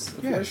pursuits?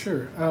 Yeah,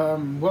 sure.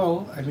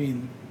 Well, I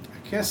mean,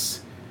 I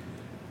guess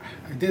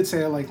I did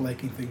say I like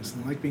liking things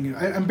and like being.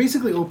 I'm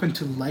basically open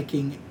to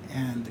liking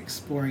and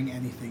exploring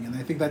anything, and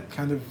I think that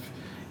kind of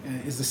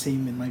is the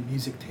same in my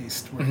music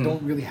taste, where I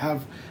don't really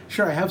have.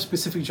 Sure, I have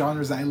specific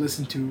genres that I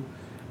listen to,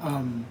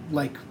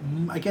 like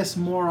I guess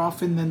more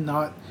often than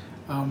not,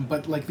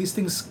 but like these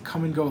things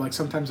come and go. Like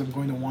sometimes I'm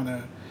going to want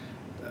to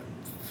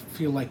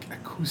feel like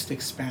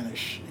acoustic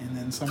Spanish, and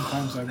then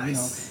sometimes I'm you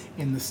know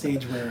in the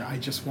stage where I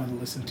just want to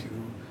listen to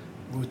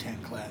Wu-Tang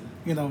Clan.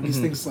 You know, these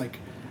things like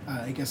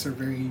I guess are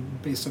very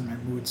based on my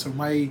mood. So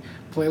my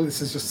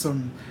playlist is just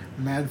some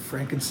mad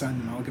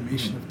Frankenstein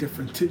amalgamation of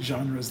different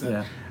genres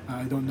that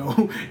I don't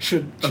know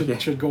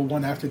should go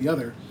one after the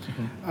other.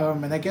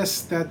 And I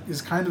guess that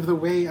is kind of the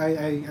way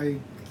I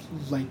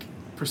like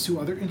pursue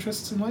other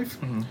interests in life.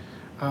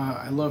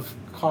 I love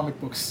comic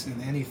books and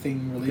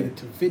anything related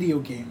to video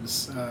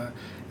games.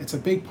 It's a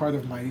big part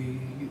of my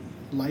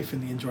life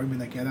and the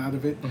enjoyment I get out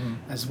of it,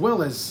 as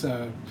well as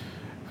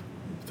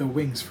the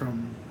wings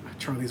from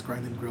Charlie's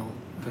Grinding Grill,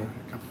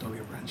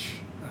 Capitolia Ranch.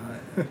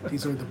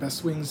 These are the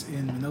best wings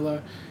in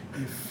Manila.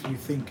 If you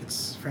think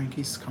it's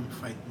Frankie's, come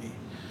fight me.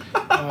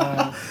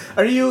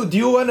 Do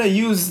you want to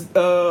use this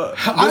I'm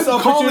calling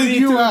opportunity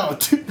you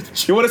out.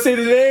 You want to say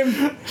the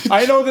name?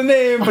 I know the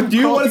name, but do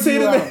you want to say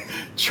the name?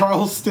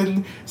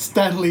 Charleston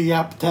Stanley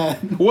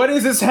Yaptan. What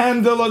is his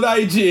handle on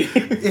IG?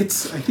 I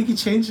think he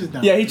changed it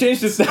now. Yeah, he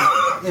changed it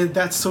now. And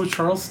that's so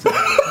Charleston.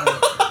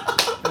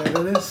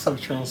 That is so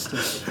Charleston.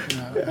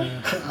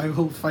 I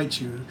will fight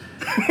you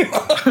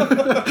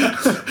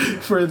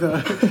for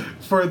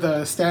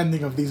the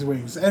standing of these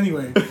wings.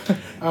 Anyway.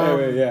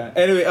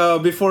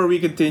 Before we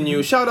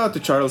continue, shout out to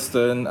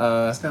Charleston.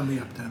 Stanley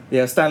Upton.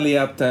 Yeah, Stanley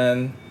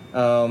Upton.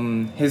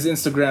 His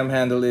Instagram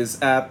handle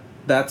is at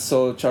That's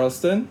So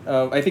Charleston.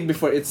 I think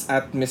before it's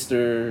at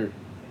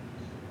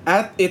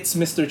it's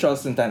Mr.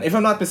 Charleston Tan, if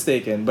I'm not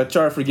mistaken. But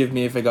Char, forgive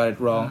me if I got it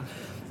wrong.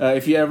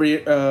 If you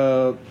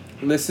ever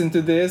listen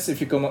to this,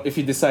 if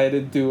you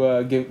decided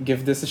to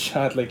give this a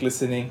shot, like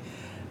listening,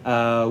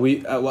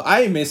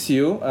 I miss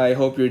you. I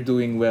hope you're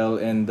doing well,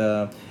 and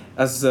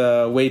as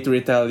a way to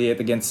retaliate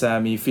against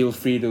Sammy, feel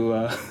free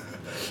to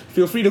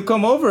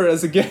come over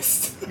as a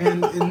guest.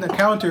 And in the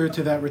counter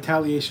to that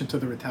retaliation,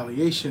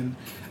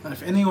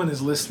 if anyone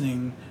is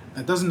listening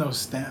that doesn't know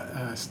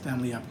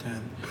Stanley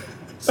Upton,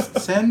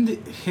 send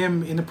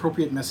him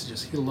inappropriate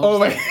messages. He loves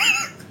them.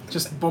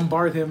 Just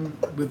bombard him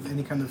with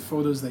any kind of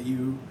photos that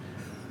you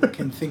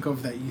can think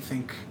of that you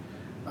think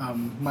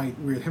might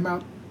weird him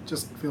out.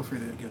 Just feel free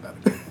to give that a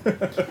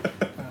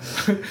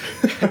go.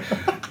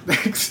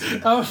 Thanks.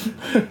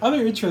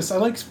 Other interests. I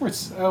like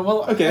sports. I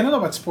don't know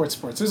about sports.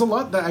 There's a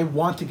lot that I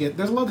want to get.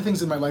 There's a lot of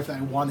things in my life that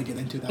I want to get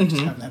into that I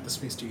just haven't had the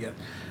space to yet.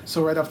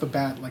 So right off the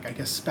bat, like I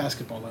guess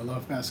basketball. I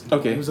love basketball.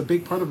 Okay. It was a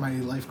big part of my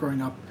life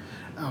growing up.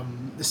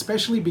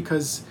 Especially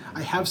because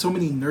I have so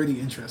many nerdy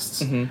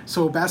interests.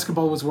 So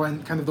basketball was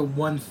one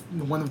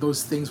of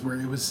those things where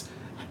it was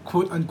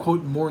quote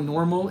unquote more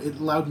normal. It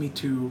allowed me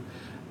to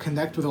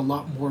connect with a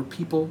lot more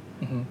people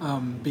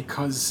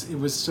because it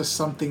was just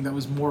something that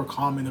was more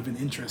common of an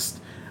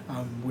interest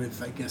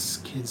with, I guess,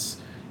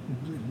 kids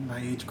my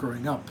age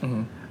growing up.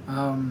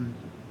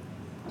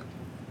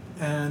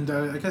 And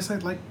I guess I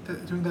like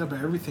doing that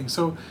about everything.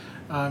 So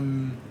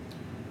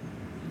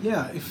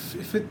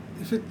if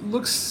it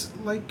looks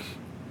like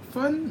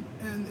fun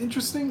and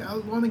interesting, I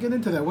want to get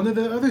into that. One of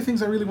the other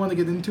things I really want to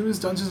get into is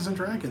Dungeons and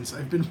Dragons.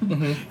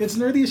 It's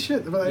nerdy as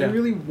shit, but I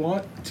really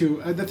want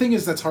to. The thing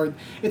is, that's hard.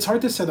 It's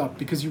hard to set up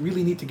because you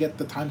really need to get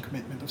the time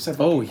commitment of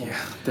several people. Oh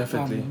yeah,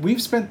 definitely.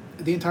 We've spent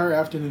the entire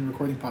afternoon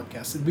recording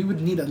podcasts, and we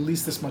would need at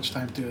least this much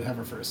time to have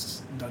our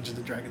first Dungeons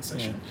and Dragons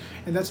session,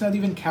 and that's not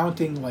even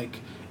counting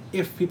like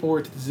if people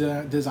were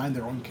to design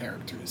their own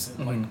characters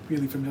and like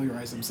really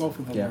familiarize themselves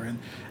with the lore. And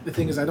the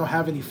thing is, I don't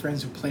have any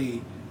friends who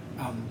play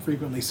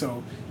frequently,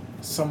 so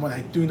someone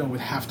I do know would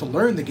have to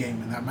learn the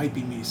game, and that might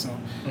be me. So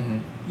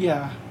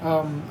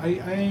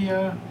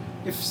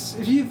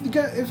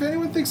if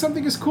anyone thinks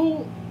something is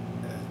cool,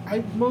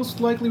 I most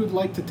likely would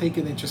like to take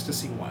an interest to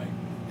see why,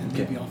 and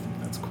maybe I'll think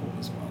that's cool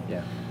as well.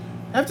 Yeah,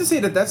 I have to say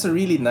that's a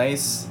really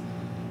nice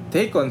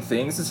take on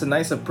things. It's a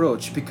nice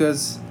approach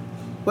because,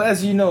 well,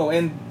 as you know,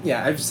 and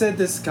I've said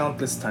this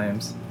countless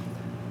times,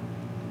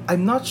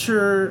 I'm not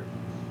sure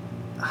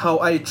how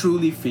I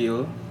truly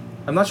feel.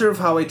 I'm not sure of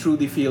how I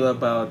truly feel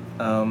about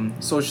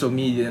social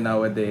media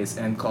nowadays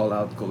and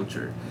call-out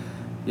culture.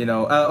 You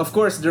know, of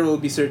course, there will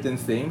be certain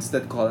things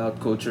that call-out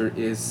culture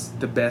is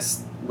the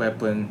best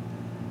weapon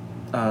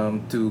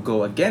to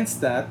go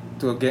against that,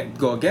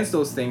 go against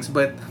those things.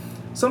 But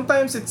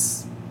sometimes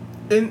it's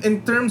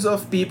in terms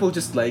of people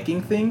just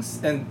liking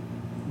things, and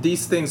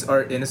these things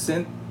are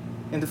innocent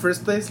in the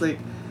first place. Like,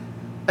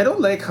 I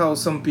don't like how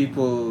some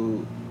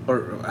people,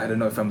 or I don't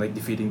know if I'm like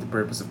defeating the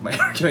purpose of my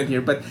argument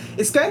here, but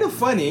it's kind of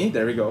funny.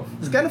 There we go.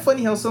 It's kind of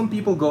funny how some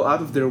people go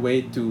out of their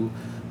way to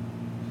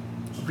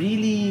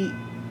really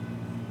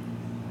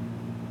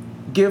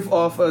give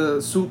off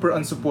a super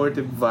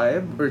unsupportive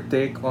vibe or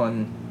take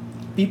on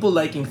people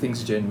liking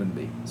things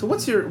genuinely. So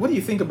what do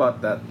you think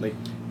about that? Like,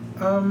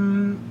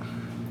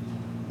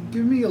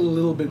 give me a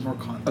little bit more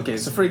context. Okay,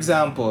 so for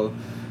example,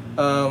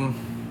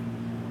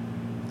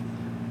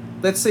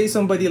 let's say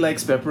somebody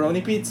likes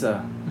pepperoni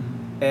pizza,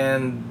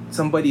 and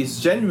somebody is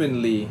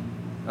genuinely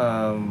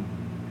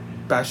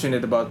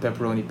passionate about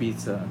pepperoni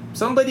pizza.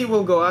 Somebody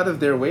will go out of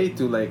their way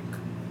to like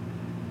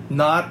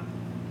not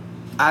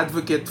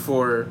advocate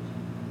for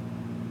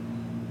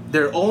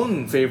their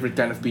own favorite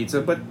kind of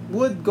pizza, but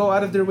would go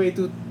out of their way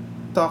to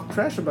talk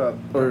trash about,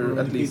 or pepperoni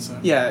at least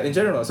pizza. In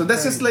general. So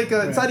that's just like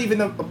it's not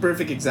even a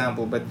perfect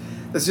example, but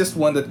that's just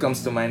one that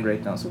comes to mind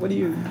right now. So what do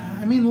you?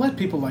 I mean, let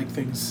people like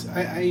things.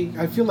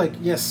 I feel like,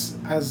 yes,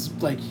 as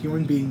like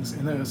human beings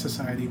in a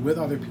society with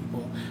other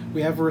people,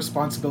 we have a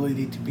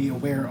responsibility to be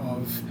aware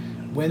of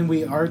when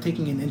we are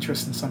taking an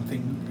interest in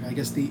something, I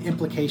guess the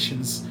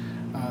implications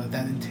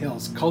that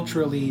entails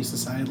culturally,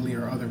 societally,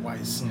 or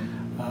otherwise.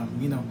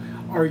 You know,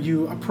 are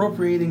you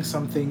appropriating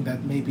something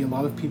that maybe a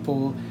lot of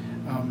people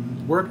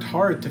worked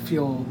hard to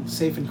feel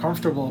safe and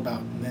comfortable about,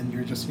 and then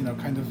you're just, you know,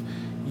 kind of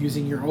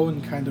using your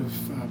own kind of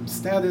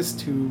status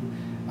to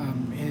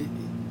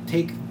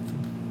take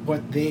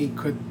what they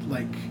could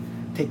like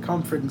take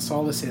comfort and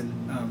solace in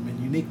and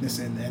uniqueness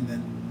in, and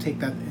then take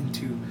that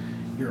into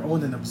your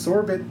own and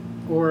absorb it?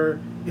 Or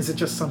is it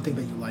just something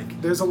that you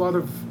like? There's a lot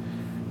of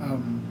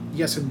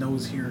yes and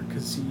no's here,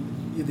 because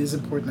it is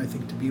important, I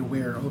think, to be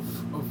aware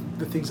of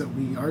the things that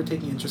we are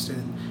taking interest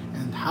in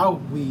and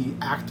how we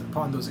act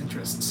upon those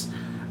interests.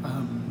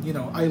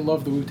 I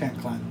love the Wu-Tang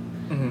Clan.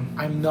 Mm-hmm.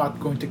 I'm not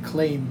going to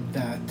claim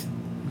that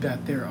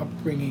their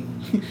upbringing,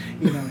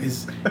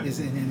 is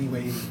in any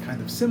way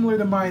kind of similar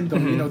to mine. Though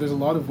Mhm. there's a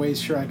lot of ways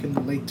sure I can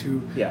relate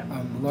to. Yeah.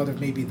 A lot of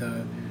maybe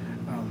the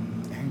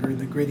anger,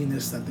 the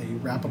grittiness that they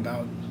rap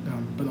about,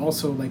 but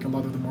also like a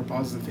lot of the more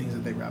positive things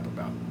that they rap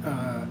about.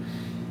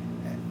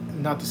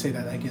 Not to say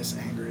that I guess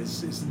anger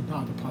is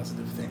not a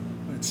positive thing.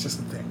 It's just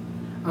a thing.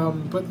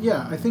 But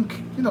yeah, I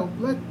think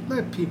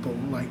let people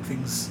like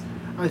things.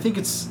 I think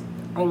it's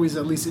always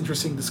at least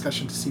interesting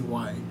discussion to see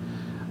why.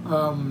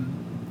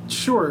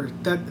 Sure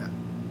that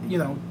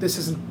this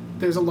isn't.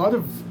 There's a lot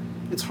of.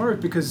 It's hard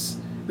because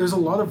there's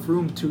a lot of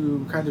room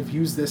to kind of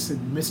use this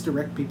and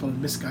misdirect people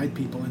and misguide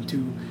people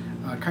into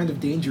kind of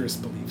dangerous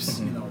beliefs.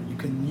 Mhm. You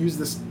can use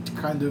this to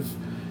kind of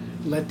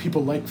let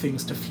people like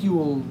things to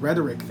fuel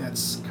rhetoric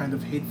that's kind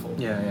of hateful.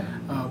 Yeah.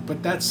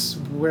 But that's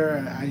where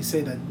I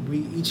say that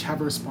we each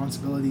have a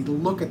responsibility to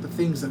look at the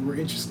things that we're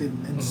interested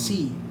in and Mhm.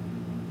 see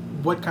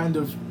what kind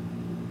of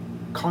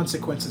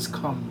consequences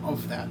come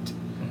of that.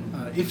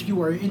 Mhm. If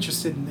you are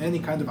interested in any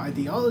kind of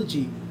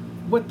ideology,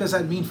 what does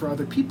that mean for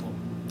other people?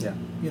 Yeah.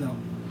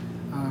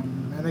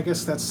 And I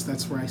guess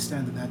that's where I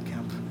stand in that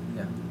camp.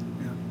 Yeah.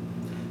 Yeah.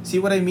 See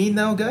what I mean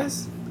now,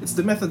 guys? It's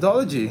the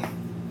methodology.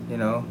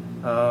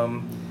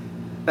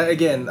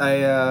 Again,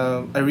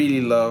 I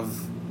really love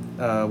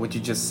what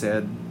you just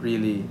said.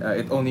 Really,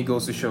 it only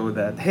goes to show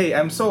that hey,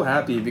 I'm so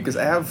happy because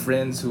I have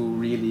friends who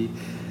really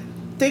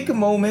take a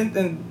moment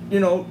and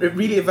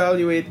really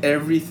evaluate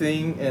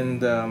everything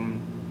and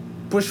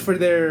push for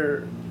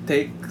their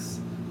takes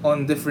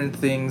on different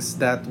things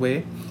that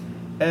way.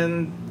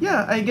 And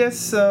yeah, I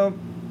guess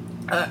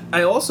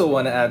I also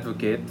want to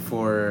advocate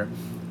for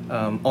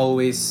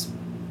always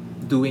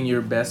doing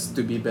your best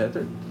to be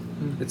better.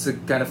 It's a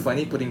kind of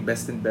funny putting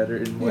best and better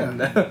in one.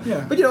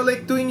 Yeah. But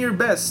like doing your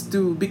best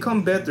to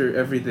become better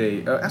every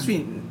day.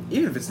 Actually,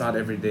 even if it's not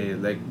every day,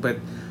 but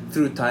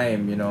through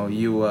time,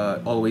 you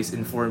always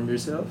inform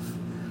yourself.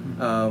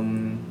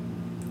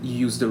 You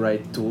use the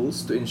right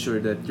tools to ensure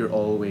that you're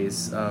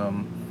always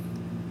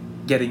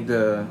getting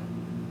the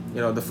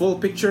full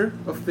picture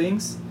of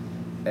things.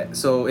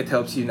 So it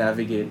helps you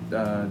navigate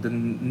the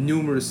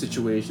numerous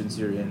situations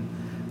you're in,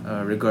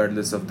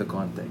 regardless of the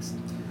context.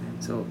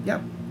 So yeah,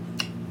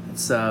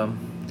 it's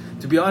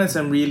to be honest,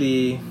 I'm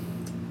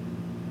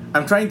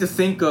trying to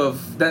think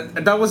of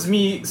that. That was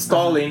me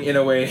stalling in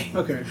a way.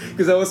 Okay.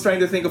 Because I was trying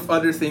to think of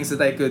other things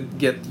that I could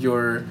get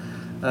your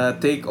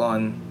take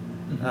on.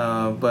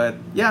 But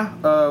yeah,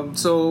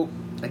 so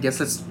I guess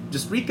let's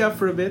just recap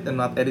for a bit. I'm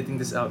not editing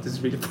this out. This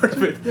is really part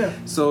of it. Yeah.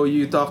 So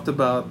you talked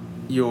about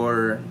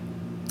your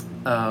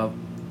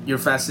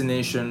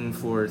fascination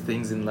for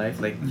things in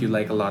life. Like you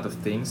like a lot of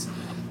things.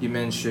 You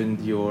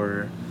mentioned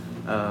your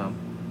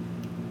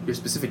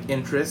specific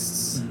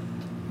interests.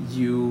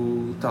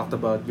 You talked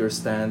about your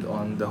stand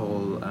on the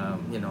whole,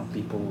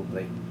 people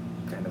like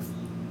kind of.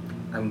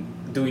 I'm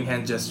doing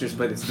hand gestures,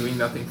 but it's doing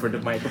nothing for the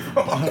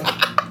microphone.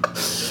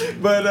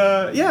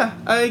 But yeah,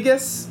 I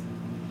guess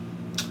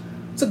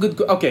it's a good.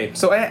 Okay,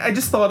 so I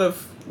just thought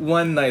of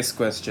one nice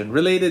question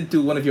related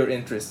to one of your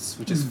interests,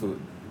 which is food.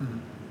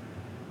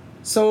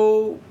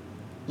 So,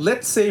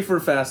 let's say for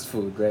fast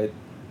food, right?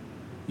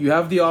 You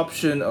have the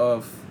option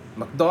of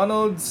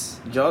McDonald's,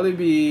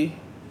 Jollibee,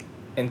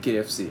 and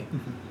KFC.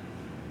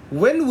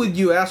 When would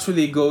you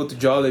actually go to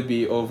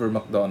Jollibee over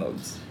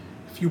McDonald's?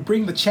 If you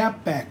bring the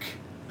champ back.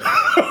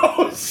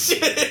 Oh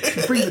shit! If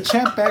you bring the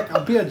champ back,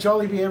 I'll be at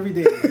Jollibee every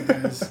day,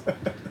 guys.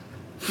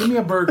 Give me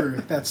a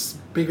burger that's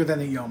bigger than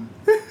a yum.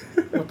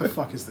 What the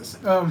fuck is this?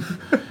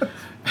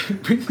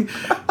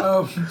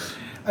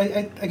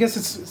 I guess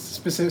it's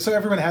specific. So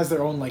everyone has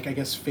their own,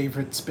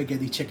 favorite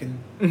spaghetti chicken.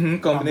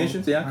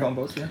 Combinations, combo, yeah, right?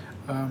 combos, yeah.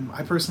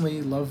 I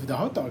personally love the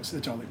hot dogs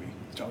at Jollibee.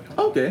 The Jolly Hot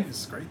Dog Okay.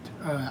 is great.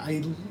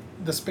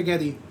 The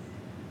spaghetti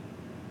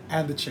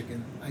and the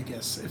chicken, I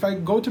guess. If I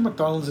go to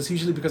McDonald's, it's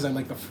usually because I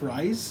like the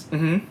fries,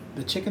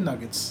 the chicken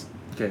nuggets,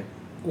 Okay.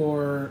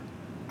 or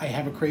I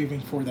have a craving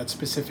for that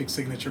specific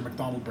signature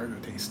McDonald's burger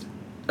taste.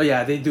 Oh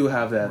yeah, they do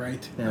have that.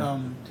 Right. Yeah.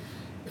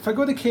 If I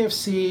go to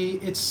KFC,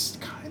 it's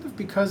kind of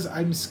because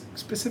I'm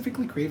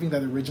specifically craving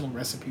that original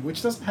recipe,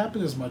 which doesn't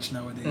happen as much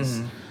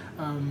nowadays.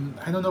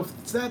 I don't know if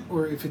it's that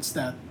or if it's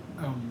that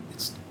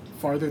it's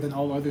farther than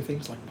all other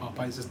things, like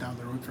Popeyes is down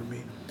the road from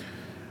me.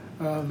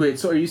 Wait,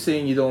 so are you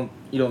saying you don't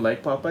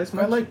like Popeyes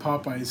much? I like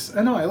Popeyes.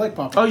 I know I like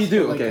Popeyes. Oh, you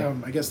do? But, Okay.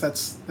 I guess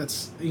that's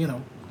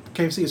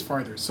KFC is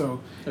farther.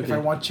 So if Okay. I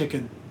want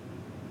chicken,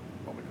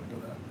 oh my god, go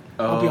that.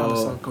 I'll be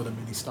honest, I'll go to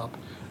Mini Stop.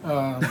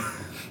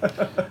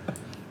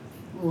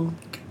 Well,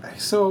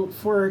 so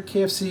for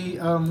KFC,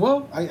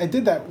 I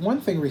did that one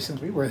thing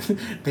recently where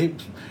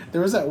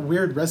there was that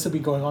weird recipe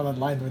going on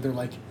online where they're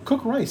like,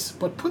 cook rice,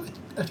 but put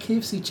a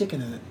KFC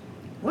chicken in it.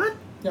 What?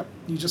 Yep,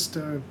 you just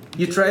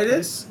You tried it?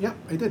 rice. Yep,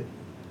 I did.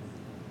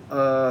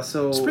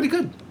 So It's pretty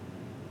good.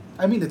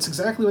 I mean, it's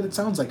exactly what it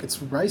sounds like.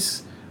 It's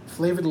rice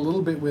flavored a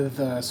little bit with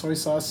soy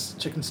sauce,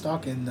 chicken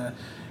stock, and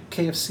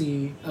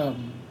KFC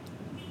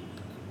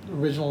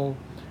original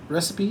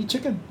recipe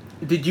chicken.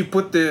 Did you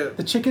put the...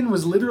 The chicken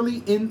was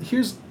literally in.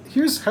 Here's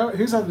how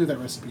to do that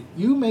recipe.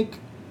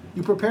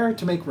 You prepare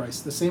to make rice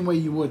the same way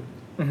you would.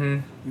 Mm-hmm.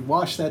 You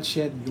wash that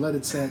shit and you let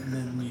it set, and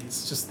then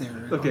it's just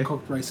there,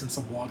 uncooked rice and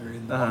some water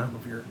in the bottom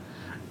of your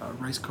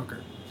rice cooker.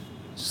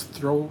 Just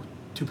throw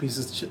 2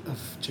 pieces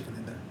of chicken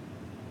in there.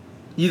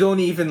 You don't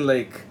even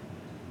like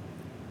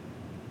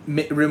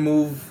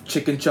remove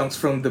chicken chunks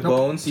from the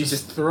bones. You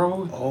just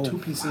throw 2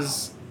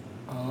 pieces.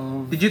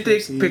 Did you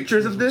take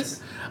pictures of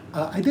this?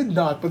 I did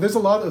not, but there's a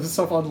lot of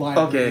stuff online.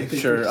 Okay,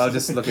 sure. I'll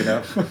just look it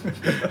up.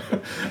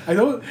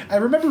 I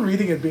remember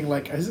reading it, being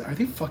like, "Are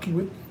they fucking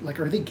with? Like,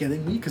 are they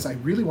getting me? Because I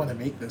really want to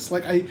make this."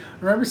 Like, I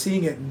remember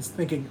seeing it and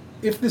thinking,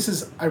 if this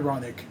is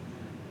ironic,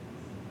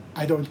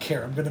 I don't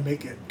care. I'm gonna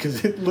make it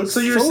because it looks. So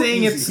you're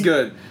saying easy. it's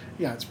good?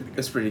 Yeah, it's pretty good.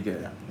 It's pretty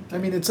good. Yeah. I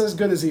mean, it's as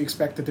good as you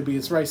expect it to be.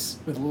 It's rice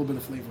with a little bit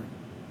of flavoring,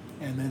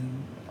 and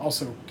then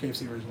also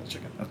KFC original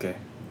chicken. Okay.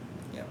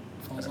 Yeah,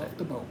 falls off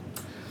the bone.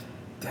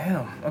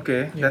 Damn.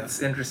 Okay, Yeah.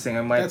 That's interesting.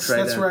 I might try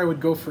That's that. where I would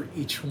go for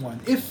each one.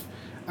 If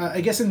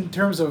I guess in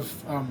terms of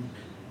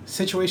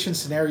situation,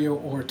 scenario,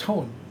 or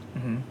tone,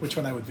 which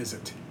one I would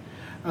visit.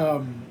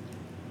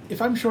 If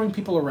I'm showing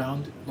people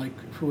around, like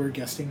who are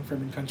guesting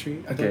from in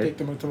country, I don't take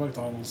them to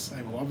McDonald's.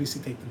 I will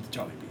obviously take them to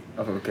Jollibee.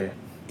 Oh, okay.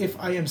 If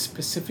I am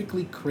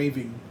specifically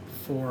craving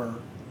for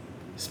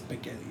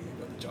spaghetti, I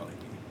go to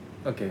Jollibee.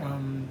 Okay.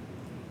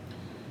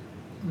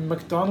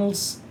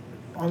 McDonald's,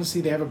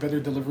 honestly, they have a better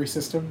delivery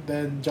system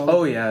than Jollibee.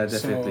 Oh yeah,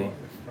 definitely.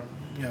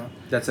 So,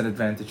 that's an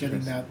advantage.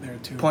 getting that there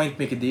too. Point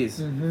Mickey D's.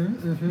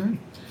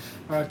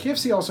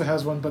 KFC also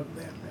has one, but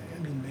I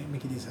mean,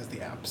 Mickey D's has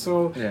the app.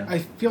 So Yeah. I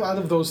feel out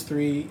of those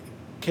 3,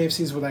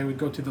 KFC is what I would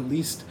go to the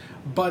least,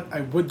 but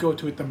I would go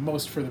to it the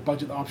most for the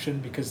budget option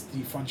because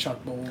the Fun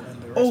Shot Bowl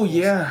and the rest Oh of those-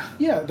 yeah.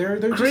 Yeah, they're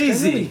Crazy.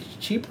 just generally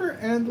cheaper,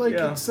 and like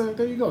Yeah. it's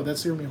there you go.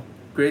 That's your meal.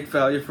 Great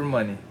value for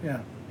money.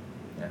 Yeah.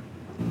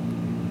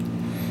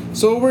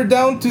 So we're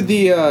down to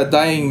the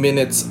dying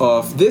minutes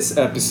of this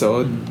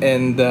episode,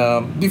 and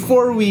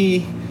before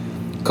we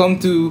come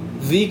to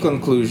the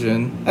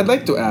conclusion, I'd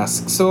like to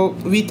ask. So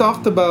we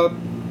talked about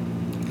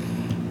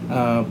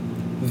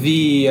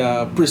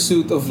the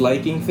pursuit of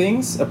liking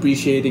things,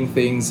 appreciating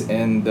things,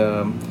 and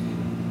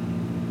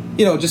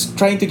just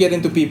trying to get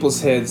into people's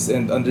heads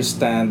and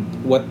understand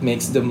what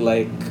makes them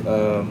like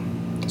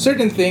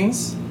certain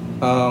things,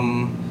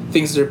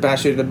 things they're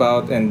passionate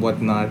about, and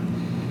whatnot.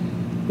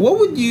 What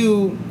would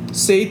you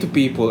say to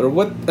people, or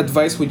what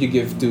advice would you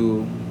give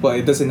to? Well,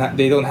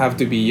 they don't have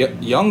to be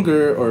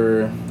younger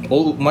or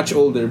much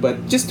older,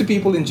 but just to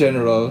people in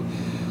general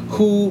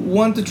who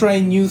want to try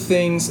new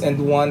things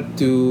and want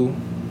to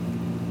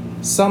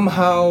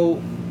somehow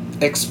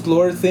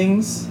explore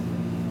things.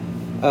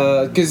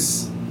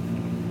 Because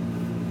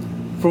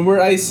from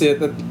where I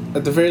sit,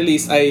 at the very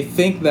least, I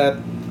think that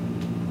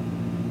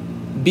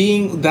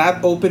being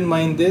that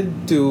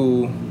open-minded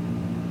to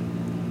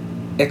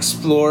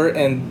explore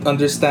and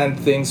understand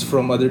things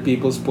from other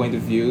people's point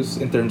of views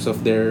in terms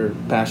of their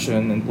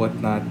passion and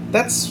whatnot,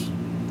 that's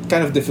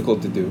kind of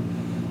difficult to do.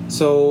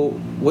 So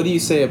what do you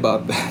say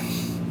about that?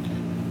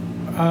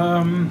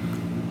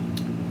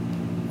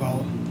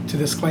 Well, to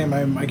disclaim,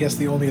 I'm, I guess,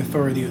 the only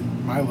authority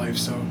in my life,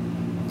 so,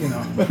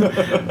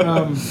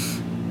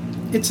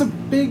 it's a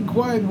big,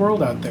 wide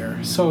world out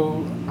there.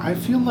 So I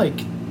feel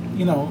like,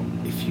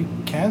 if you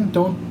can,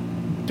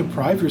 don't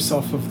deprive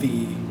yourself of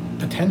the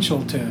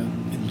potential to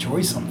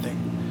enjoy something.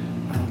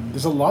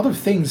 There's a lot of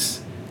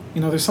things,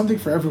 there's something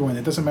for everyone.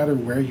 It doesn't matter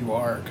where you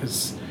are,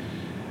 because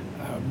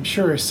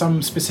sure,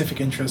 some specific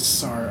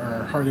interests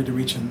are harder to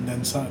reach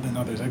than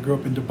others. I grew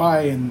up in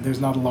Dubai, and there's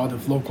not a lot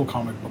of local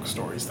comic book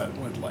stories that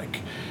would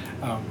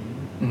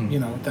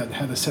that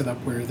had a setup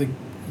where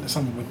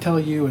someone would tell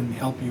you and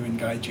help you and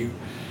guide you.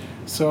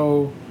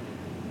 So,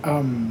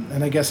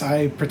 and I guess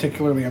I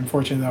particularly am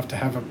fortunate enough to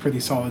have a pretty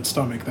solid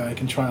stomach that I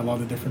can try a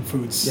lot of different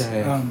foods.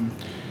 Yeah.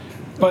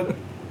 But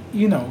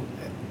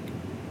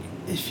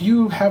if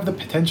you have the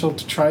potential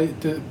to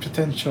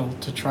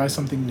try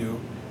something new,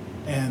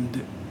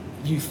 and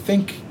you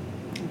think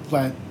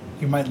that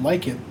you might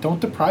like it, don't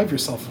deprive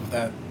yourself of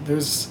that.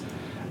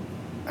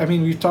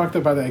 We've talked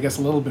about it, I guess,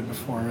 a little bit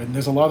before, and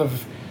there's a lot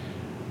of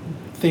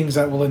things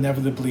that will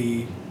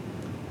inevitably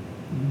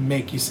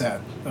make you sad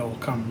that will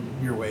come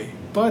your way.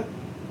 But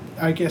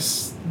I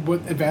guess what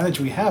advantage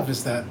we have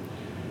is that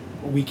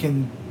we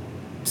can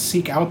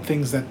seek out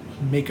things that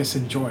make us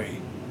enjoy.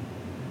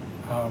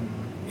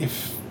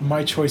 If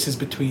my choice is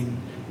between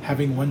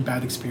having one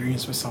bad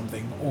experience with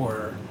something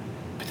or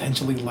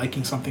potentially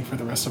liking something for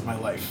the rest of my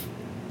life,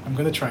 I'm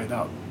going to try it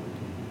out.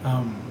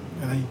 And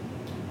I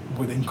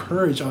would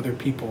encourage other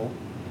people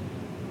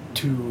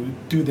to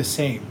do the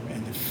same.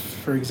 And if,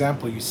 for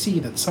example, you see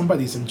that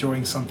somebody's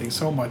enjoying something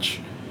so much,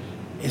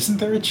 isn't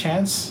there a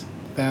chance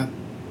that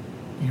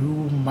you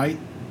might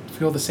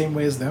feel the same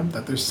way as them,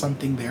 that there's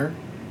something there,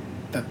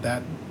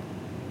 that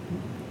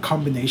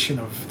combination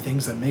of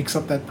things that makes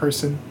up that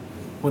person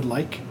would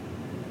like?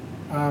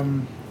 I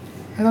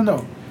don't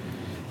know.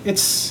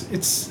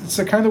 it's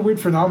a kind of weird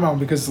phenomenon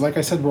because, like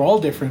I said, we're all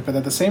different, but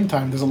at the same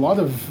time, there's a lot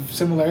of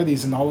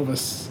similarities in all of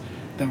us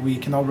that we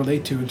can all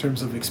relate to in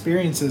terms of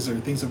experiences or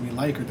things that we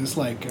like or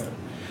dislike.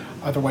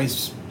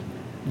 Otherwise,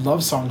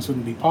 love songs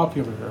wouldn't be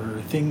popular,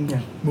 or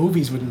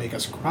movies wouldn't make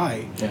us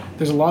cry. Yeah.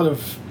 There's a lot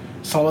of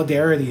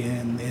solidarity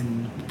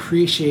in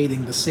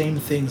appreciating the same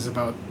things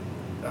about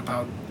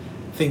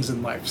things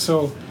in life.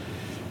 So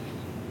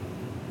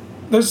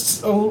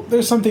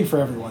there's something for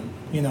everyone.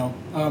 You know,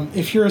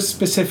 if your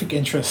specific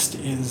interest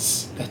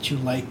is that you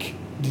like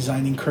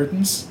designing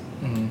curtains,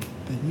 Mm-hmm.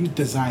 then you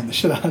design the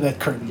shit out of that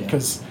curtain. Yeah.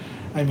 Because,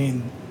 I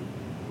mean,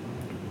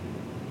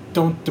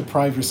 don't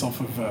deprive yourself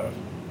of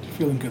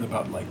feeling good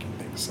about liking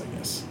things, I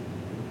guess.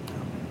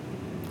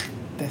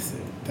 That's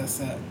it. That's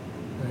that.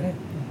 All right.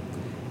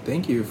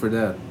 Thank you for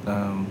that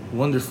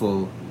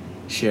wonderful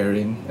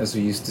sharing, as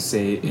we used to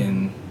say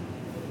in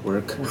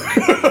work.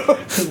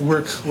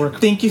 Work.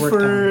 Thank you work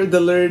for time. the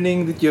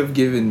learning that you have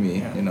given me.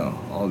 Yeah. You know,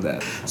 all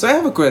that. So I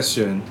have a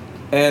question,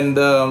 and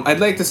I'd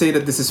like to say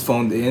that this is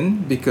phoned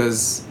in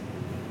because,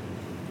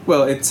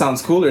 well, it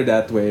sounds cooler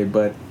that way,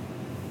 but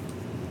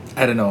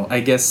I don't know.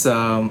 I guess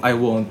I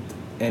won't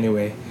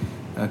anyway,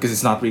 because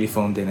it's not really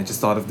phoned in. I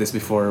just thought of this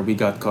before we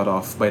got cut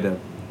off by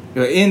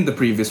in the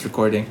previous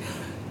recording.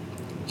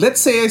 Let's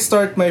say I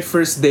start my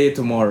first day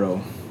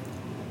tomorrow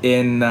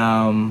in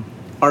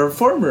our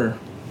former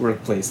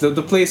workplace,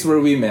 the place where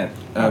we met,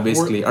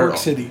 basically. Work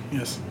City,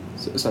 yes.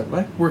 Sorry,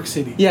 what? Work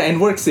City. Yeah, in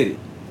Work City.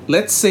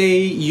 Let's say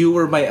you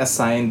were my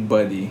assigned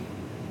buddy.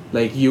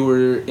 Like, you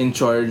were in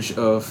charge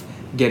of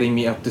getting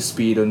me up to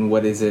speed on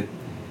what is it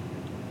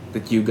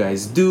that you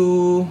guys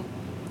do,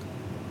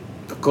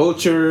 the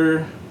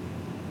culture,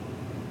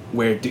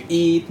 where to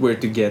eat, where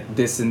to get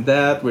this and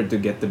that, where to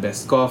get the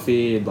best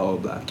coffee, blah, blah,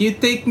 blah. Can you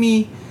take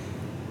me,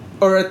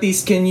 or at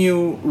least can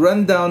you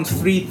run down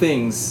 3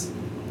 things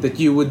that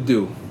you would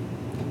do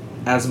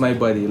as my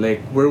buddy?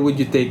 Like, where would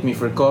you take me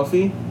for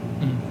coffee?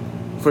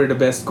 For the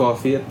best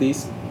coffee, at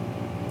least.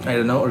 I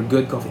don't know, or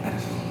good coffee.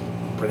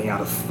 I'm running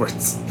out of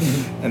words.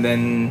 And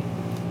then,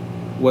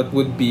 what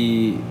would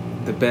be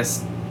the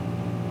best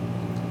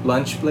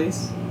lunch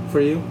place for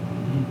you?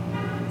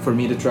 For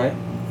me to try?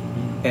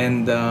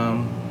 And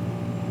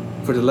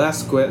for the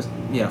last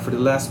for the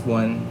last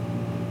one,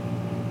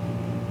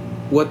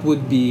 what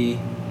would be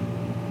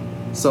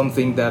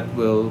something that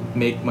will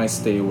make my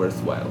stay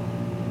worthwhile?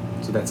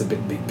 So that's a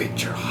big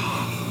picture.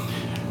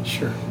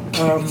 Sure.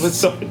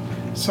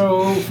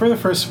 So for the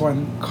first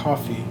one,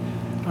 coffee.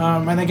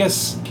 And I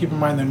guess keep in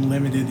mind I'm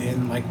limited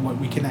in like what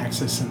we can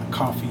access in the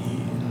coffee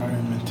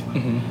environment.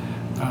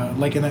 Mm-hmm.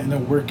 Like in a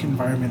work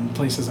environment,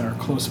 places that are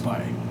close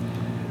by.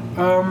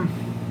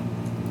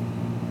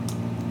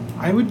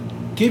 I would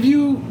give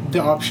you the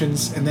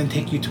options and then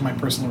take you to my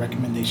personal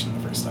recommendation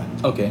the first time.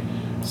 Okay.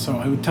 So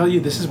I would tell you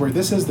this is where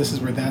this is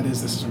where that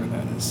is, this is where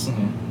that is.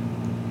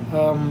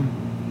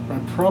 Mm-hmm.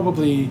 I'd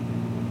probably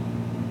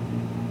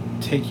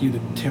take you to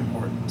Tim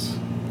Hortons.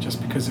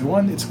 Just because,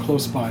 1, it's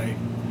close by.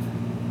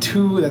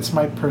 2, that's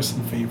my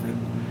personal favorite.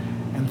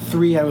 And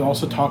 3, I would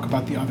also talk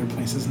about the other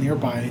places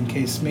nearby in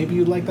case maybe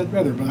you'd like that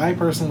better. But I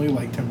personally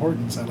like Tim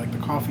Hortons. I like the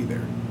coffee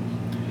there.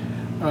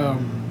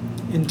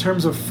 In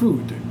terms of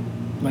food,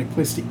 like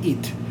place to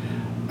eat,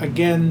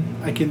 again,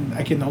 I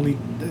can only.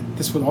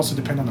 This would also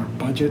depend on our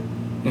budget.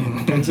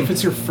 Depends if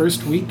it's your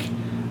first week.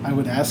 I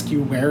would ask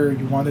you where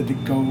you wanted to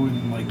go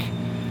and like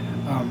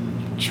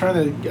try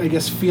to, I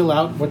guess, feel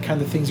out what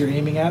kind of things you're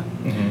aiming at.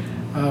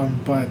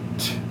 Mm-hmm. But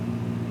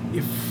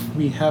if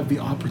we have the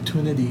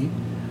opportunity,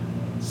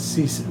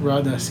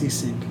 Rada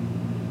Sisig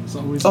is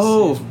always a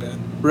safe bet.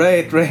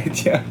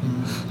 Right, yeah.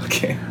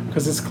 Okay.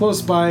 Because it's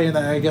close by, and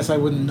I guess I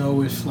wouldn't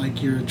know if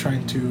like you're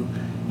trying to,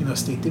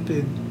 stay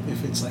tipid.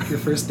 If it's like your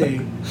first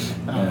day,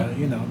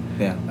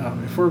 Yeah.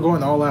 If we're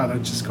going all out,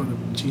 I'd just go to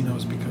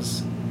Gino's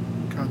because,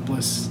 God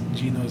bless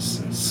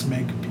Gino's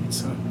Smeg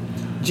pizza.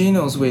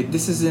 Gino's, wait,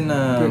 this is in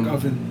Brick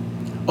oven.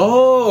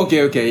 Oh,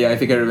 okay, yeah, I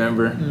think I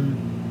remember.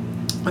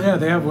 Yeah,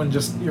 they have one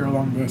just here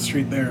along the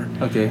street there.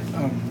 Okay.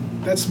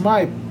 That's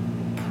my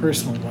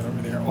personal one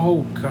over there.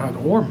 Oh God,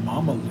 or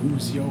Mama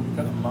Lou's, yo, we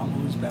got a Mama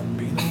Lou's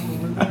Bambino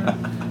over there.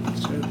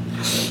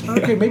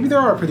 Okay, maybe there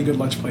are pretty good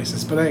lunch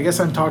places, but I guess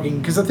I'm talking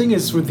because the thing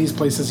is with these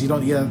places, you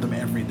don't eat at them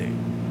every day.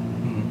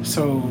 Mm-hmm.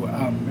 So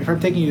if I'm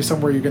taking you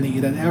somewhere you're going to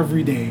eat at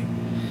every day,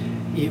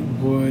 it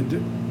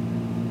would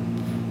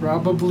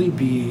probably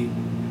be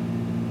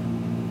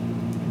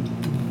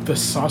the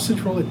sausage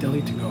roll at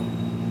Deli to go,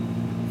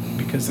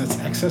 because that's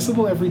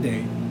accessible every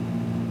day.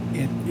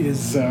 It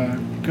is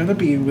going to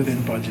be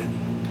within budget,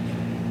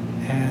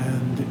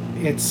 and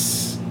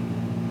it's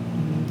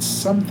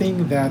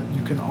something that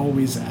you can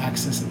always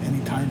access at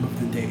any time of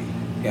the day.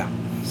 Yeah.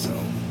 So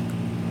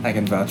I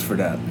can vouch for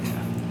that.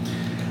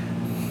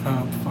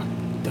 fuck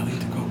Deli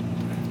to go.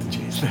 I have to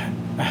change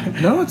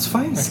that. No, it's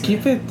fine. Just Okay.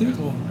 keep it, dude.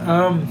 Cool.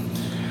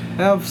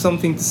 I have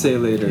something to say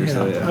later,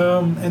 so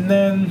yeah. And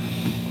then,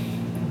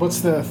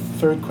 what's the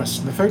third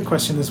question? The third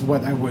question is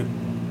what I would.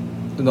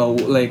 No,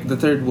 like the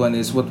third one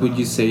is what would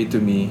you say to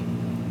me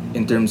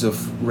in terms of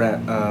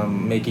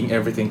making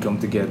everything come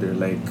together.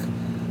 Like,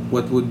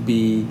 what would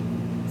be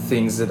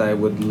things that I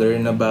would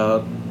learn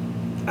about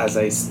as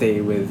I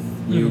stay with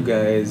you Mhm.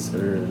 guys,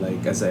 or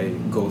like as I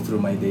go through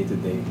my day to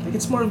day. Like,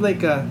 it's more of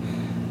like a,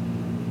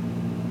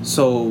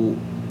 so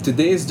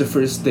today is the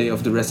first day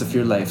of the rest of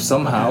your life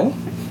somehow,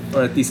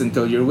 or at least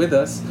until you're with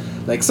us.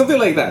 Like something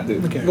like that,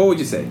 dude. Okay. What would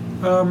you say?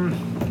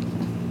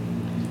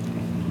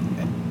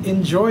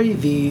 Enjoy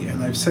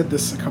and I've said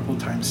this a couple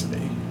times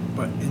today,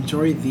 but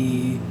enjoy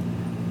the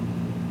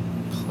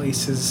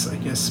places, I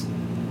guess,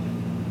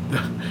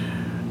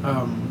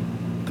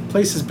 the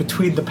places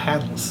between the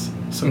panels,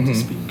 so to Mhm.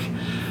 speak.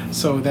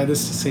 So that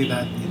is to say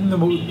that in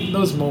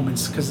those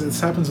moments, because this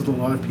happens with a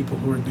lot of people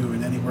who are new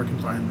in any work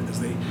environment, is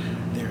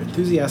they're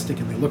enthusiastic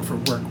and they look for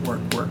work,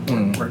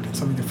 and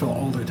something to fill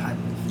all their time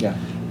with. Yeah.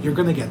 You're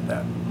gonna get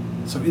that.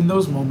 So in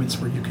those moments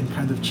where you can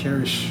kind of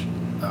cherish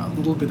a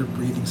little bit of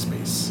breathing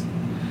space,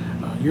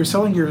 you're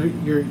selling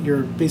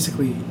your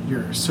basically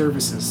your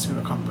services to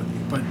a company,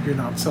 but you're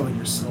not selling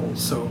your soul.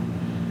 So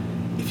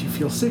if you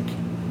feel sick,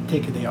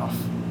 take a day off.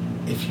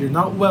 If you're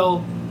not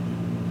well,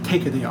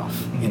 take a day off.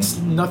 Mhm. It's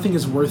nothing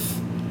is worth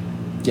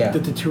Yeah. the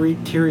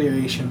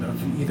deterioration of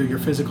either your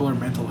physical or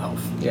mental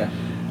health. Yeah.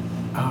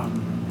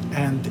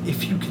 And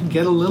if you can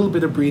get a little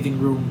bit of breathing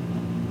room,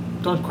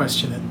 don't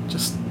question it.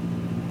 Just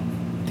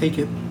take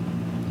it,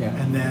 Yeah.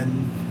 and then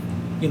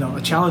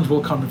a challenge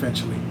will come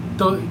eventually.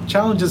 Though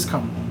challenges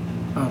come,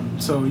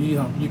 so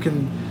you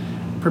can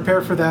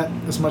prepare for that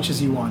as much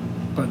as you want,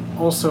 but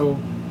also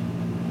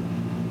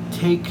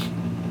take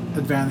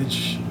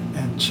advantage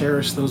and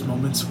cherish those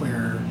moments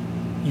where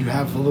you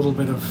have a little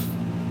bit of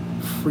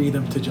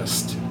freedom to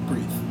just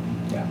breathe.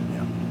 Yeah.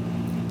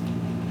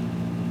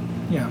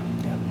 Yeah.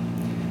 Yeah.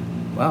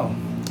 Wow.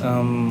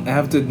 I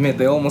have to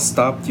admit, I almost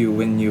stopped you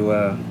when you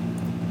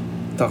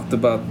talked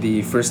about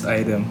the first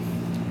item.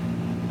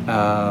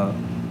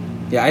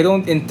 Yeah, I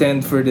don't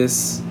intend for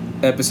this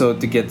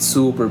episode to get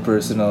super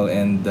personal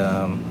and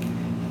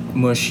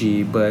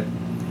mushy, but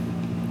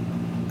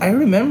I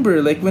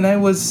remember like when I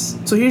was.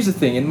 So here's the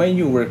thing: in my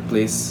new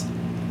workplace,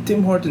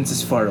 Tim Hortons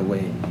is far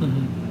away,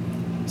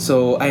 Mm-hmm.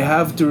 so I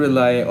have to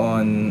rely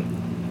on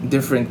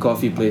different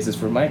coffee places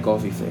for my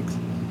coffee fix.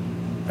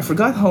 I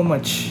forgot how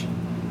much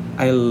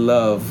I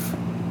love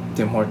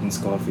Tim Hortons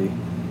coffee.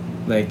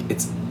 Like,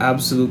 it's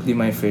absolutely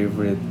my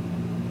favorite.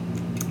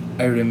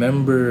 I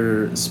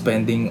remember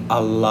spending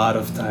a lot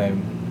of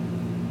time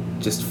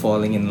just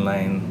falling in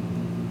line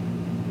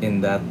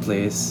in that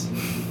place.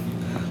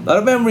 A lot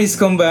of memories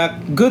come back,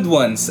 good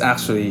ones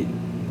actually.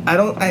 I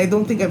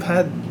don't think I've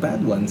had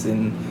bad ones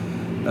in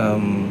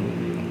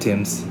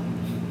Tim's.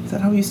 Is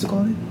that how we used to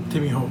call it?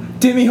 Timmy Ho.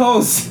 Timmy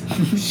Ho's.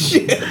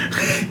 Shit.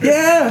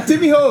 Yeah,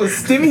 Timmy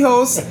Ho's. Timmy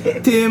Ho's.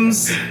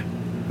 Tim's.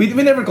 We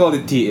never called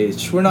it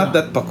TH. We're not No.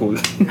 that pakul.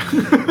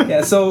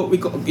 Yeah, so we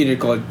either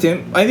called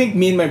Tim. I think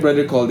me and my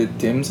brother called it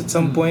Tim's at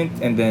some point,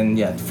 and then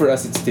yeah, for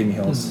us it's Timmy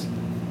Ho's.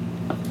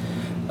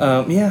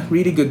 Yeah,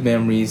 really good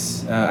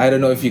memories. I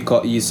don't know if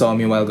you saw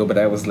me a while ago, but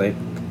I was like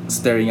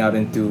staring out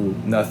into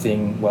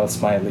nothing while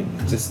smiling.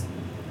 Just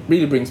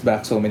really brings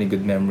back so many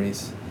good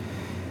memories.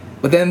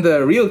 But then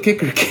the real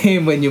kicker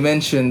came when you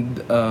mentioned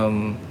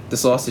the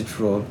sausage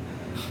roll.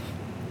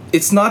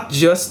 It's not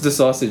just the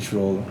sausage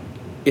roll.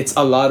 It's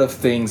a lot of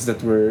things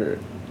that were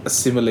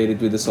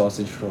assimilated with the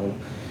sausage roll.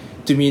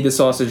 To me, the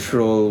sausage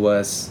roll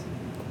was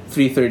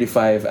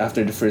 3:35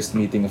 after the first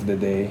meeting of the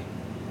day.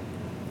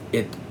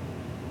 It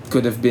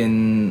could have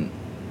been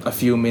a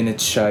few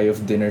minutes shy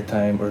of dinner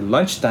time or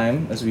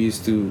lunchtime, as we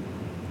used to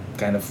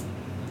kind of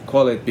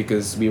call it,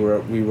 because we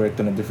worked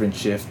on a different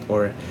shift,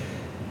 or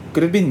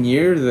could have been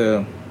near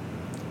the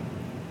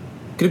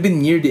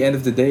end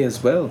of the day as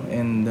well.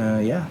 And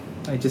yeah,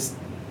 it's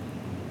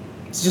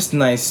just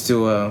nice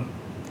to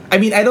I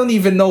mean, I don't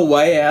even know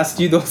why I asked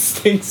you those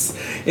things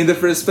in the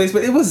first place,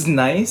 but it was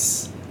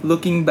nice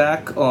looking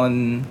back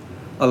on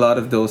a lot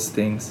of those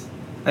things.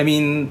 I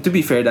mean, to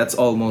be fair, that's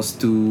almost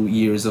 2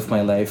 years of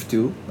my life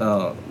too.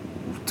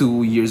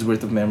 2 years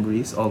worth of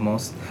memories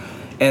almost.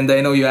 And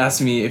I know you asked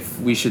me if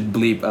we should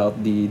bleep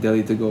out the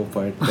Delhi to Go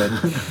part, but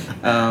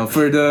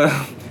for the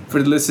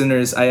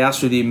listeners, I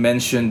actually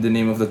mentioned the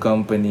name of the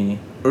company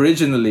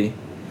originally,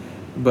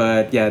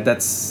 but yeah,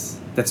 that's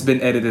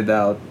been edited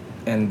out,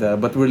 and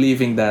but we're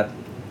leaving that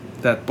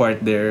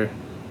part there,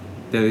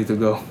 Delhi to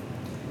Go,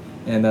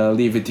 and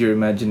leave it to your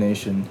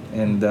imagination.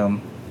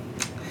 And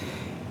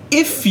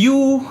if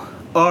you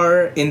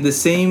are in the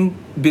same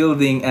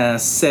building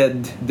as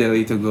said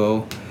Delhi to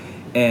Go,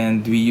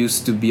 and we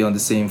used to be on the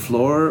same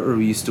floor or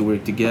we used to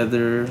work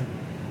together,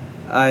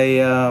 I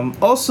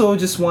also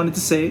just wanted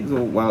to say,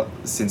 well,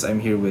 since I'm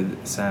here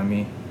with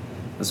Sammy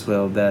as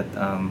well, that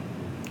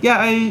yeah,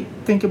 I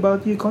think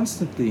about you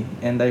constantly,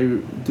 and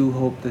I do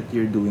hope that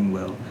you're doing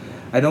well.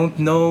 I don't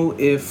know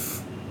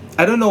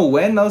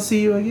when I'll see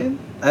you again.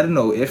 I don't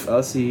know if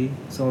I'll see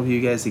some of you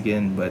guys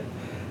again, but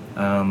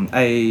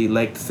I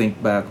like to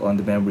think back on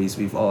the memories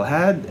we've all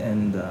had,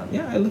 and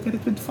yeah, I look at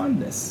it with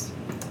fondness.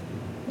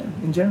 Yeah,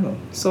 in general.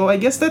 So I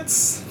guess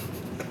that's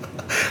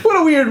What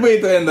a weird way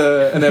to end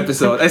an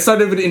episode. I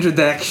started with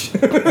introduction.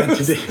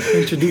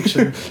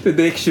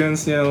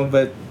 Introductions,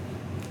 but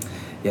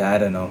yeah, I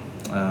don't know.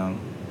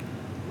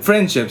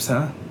 Friendships,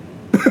 huh?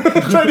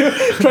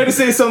 try to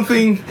say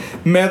something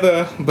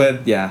meta,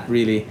 but yeah,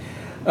 really.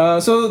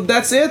 So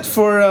that's it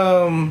for.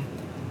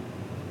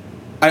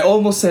 I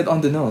almost said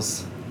on the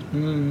nose.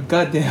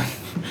 God damn.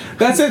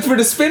 That's it for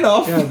the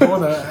spin-off. Yeah, don't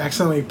want to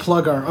accidentally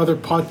plug our other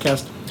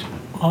podcast,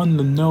 On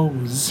the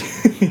Nose.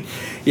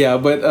 Yeah,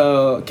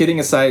 but kidding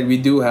aside, we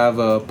do have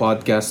a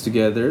podcast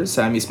together.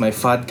 Sammy's my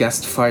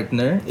podcast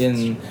partner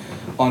in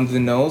On the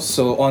Nose.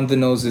 So On the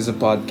Nose is a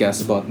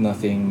podcast about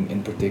nothing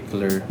in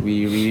particular.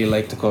 We really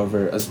like to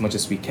cover as much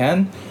as we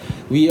can.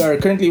 We are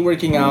currently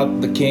working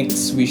out the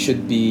kinks. We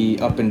should be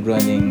up and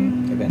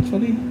running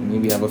eventually. I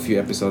mean, we have a few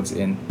episodes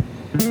in.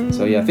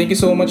 So yeah, thank you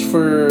so much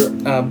for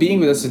being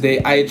with us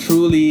today. I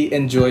truly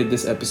enjoyed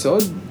this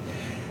episode.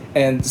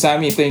 And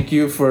Sammy, thank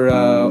you for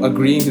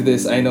agreeing to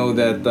this. I know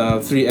that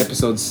 3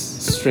 episodes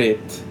straight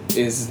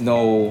is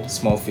no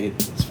small feat.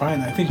 It's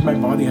fine. I think my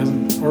body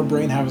hasn't, or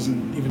brain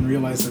hasn't even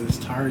realized that it's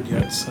tired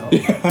yet. So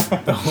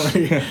don't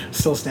worry,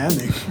 still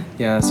standing.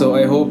 Yeah. So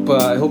I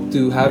hope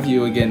to have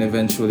you again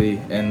eventually.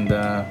 And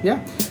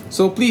yeah.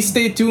 So please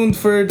stay tuned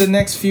for the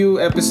next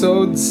few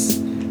episodes.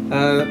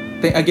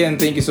 Again,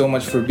 thank you so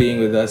much for being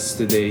with us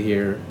today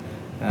here.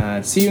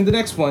 See you in the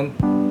next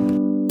one.